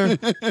you later.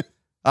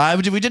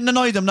 We didn't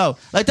annoy them now.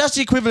 Like, that's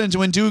the equivalent to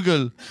when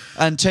Dougal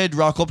and Ted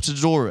rock up to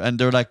the door and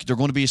they're like, they're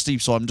going to be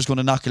asleep, so I'm just going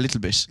to knock a little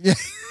bit. Yeah.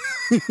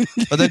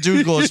 But then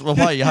Dougal goes, well,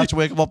 why? You have to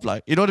wake them up,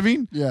 like. You know what I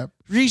mean? Yeah.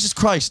 Jesus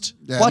Christ.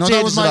 Yeah, What no, day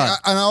that was is it on?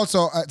 and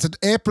also it's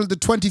April the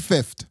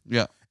 25th.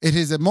 Yeah. It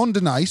is a Monday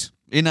night.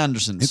 In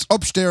Anderson's. It's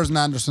upstairs in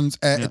Anderson's.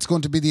 It's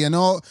going to be the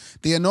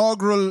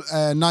inaugural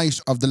night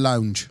of the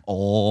lounge,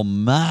 Oh,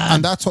 man.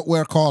 and that's what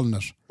we're calling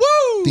it.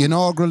 Woo! The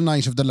inaugural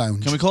night of the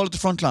lounge. Can we call it the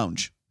front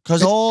lounge?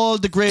 Because all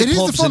the great it is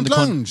the pubs front in the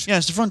country. lounge. Yeah,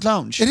 it's the front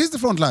lounge. It is the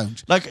front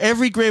lounge. Like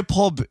every great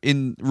pub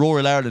in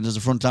rural Ireland has a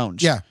front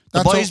lounge. Yeah,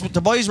 The that's boys, the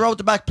boys were out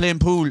the back playing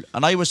pool,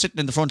 and I was sitting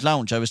in the front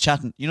lounge. I was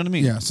chatting. You know what I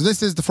mean? Yeah, so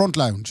this is the front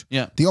lounge.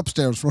 Yeah. The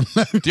upstairs front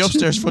lounge. The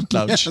upstairs front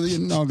lounge. Yeah, the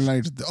inaugural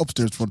night, the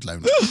upstairs front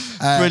lounge.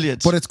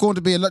 Brilliant. But it's going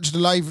to be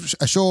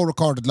a show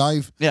recorded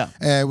live.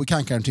 Yeah. We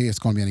can't guarantee it's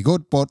going to be any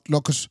good, but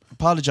look at.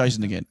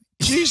 Apologising again.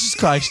 Jesus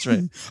Christ,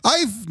 Ray.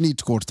 I need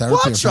to go to therapy.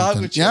 What's or wrong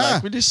something. with you? Yeah.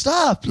 Like, will you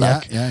stop? Yeah,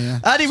 Like, yeah.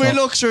 Anyway, So-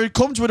 look, sir,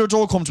 come to it or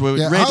don't come to it.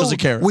 Yeah, Ray how- doesn't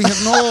care. We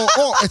have no.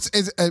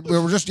 We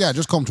were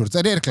just come to it. It's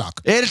at 8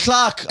 o'clock. 8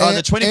 o'clock on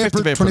the 25th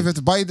of April.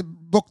 25th.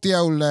 Book the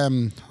old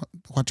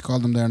what do you call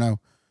them there now?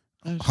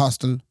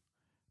 Hostel.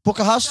 Book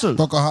a hostel.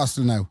 Book a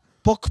hostel now.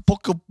 Book a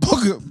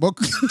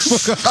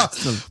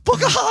hostel.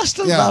 Book a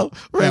hostel Yeah, now.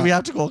 Ray, yeah. we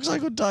have to go because I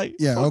could die.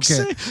 Yeah, Fuck's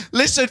okay. sake.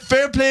 Listen,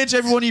 fair play to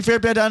everyone. You fair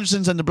play to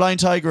Andersons and the Blind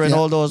Tiger and Yeah.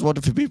 all those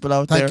wonderful people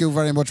out there. Thank you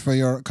very much for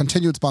your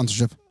continued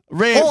sponsorship.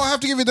 Ray. Oh, I have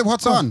to give you the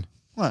what's on.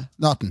 What?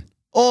 Nothing.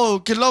 Oh,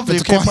 okay, lovely.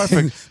 It's Okay, a quiet,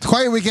 perfect. it's a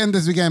quiet weekend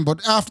this weekend, but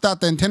after that,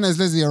 then Tinna's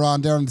Lizzie are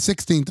on there on the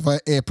 16th of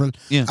April,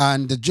 Yeah.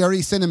 and the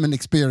Jerry Cinnamon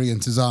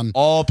Experience is on.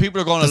 Oh, people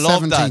are going to The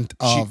love that.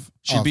 17th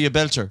She'd be a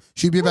belter.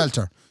 She'd be a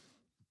belter.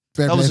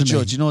 Fair That play was a to me.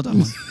 judge. You know that one.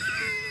 Do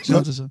you know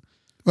this one?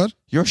 What?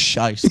 You're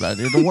shite, man.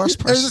 You're the worst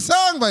There's a person.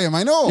 song by him,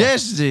 I know.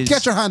 Yes, it is.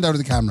 Get your hand out of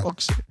the camera.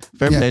 Fuck's sake.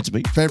 Fair Yeah. play to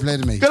me. Fair play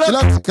to me. Good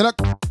luck. Good luck.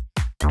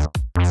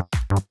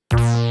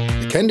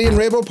 The Kendi and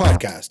Rabo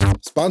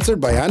podcast, sponsored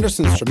by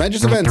Anderson's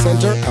Tremendous Event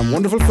Centre and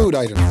Wonderful Food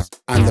Items,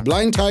 and the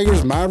Blind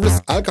Tiger's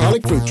marvellous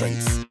alcoholic fruit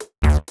drinks.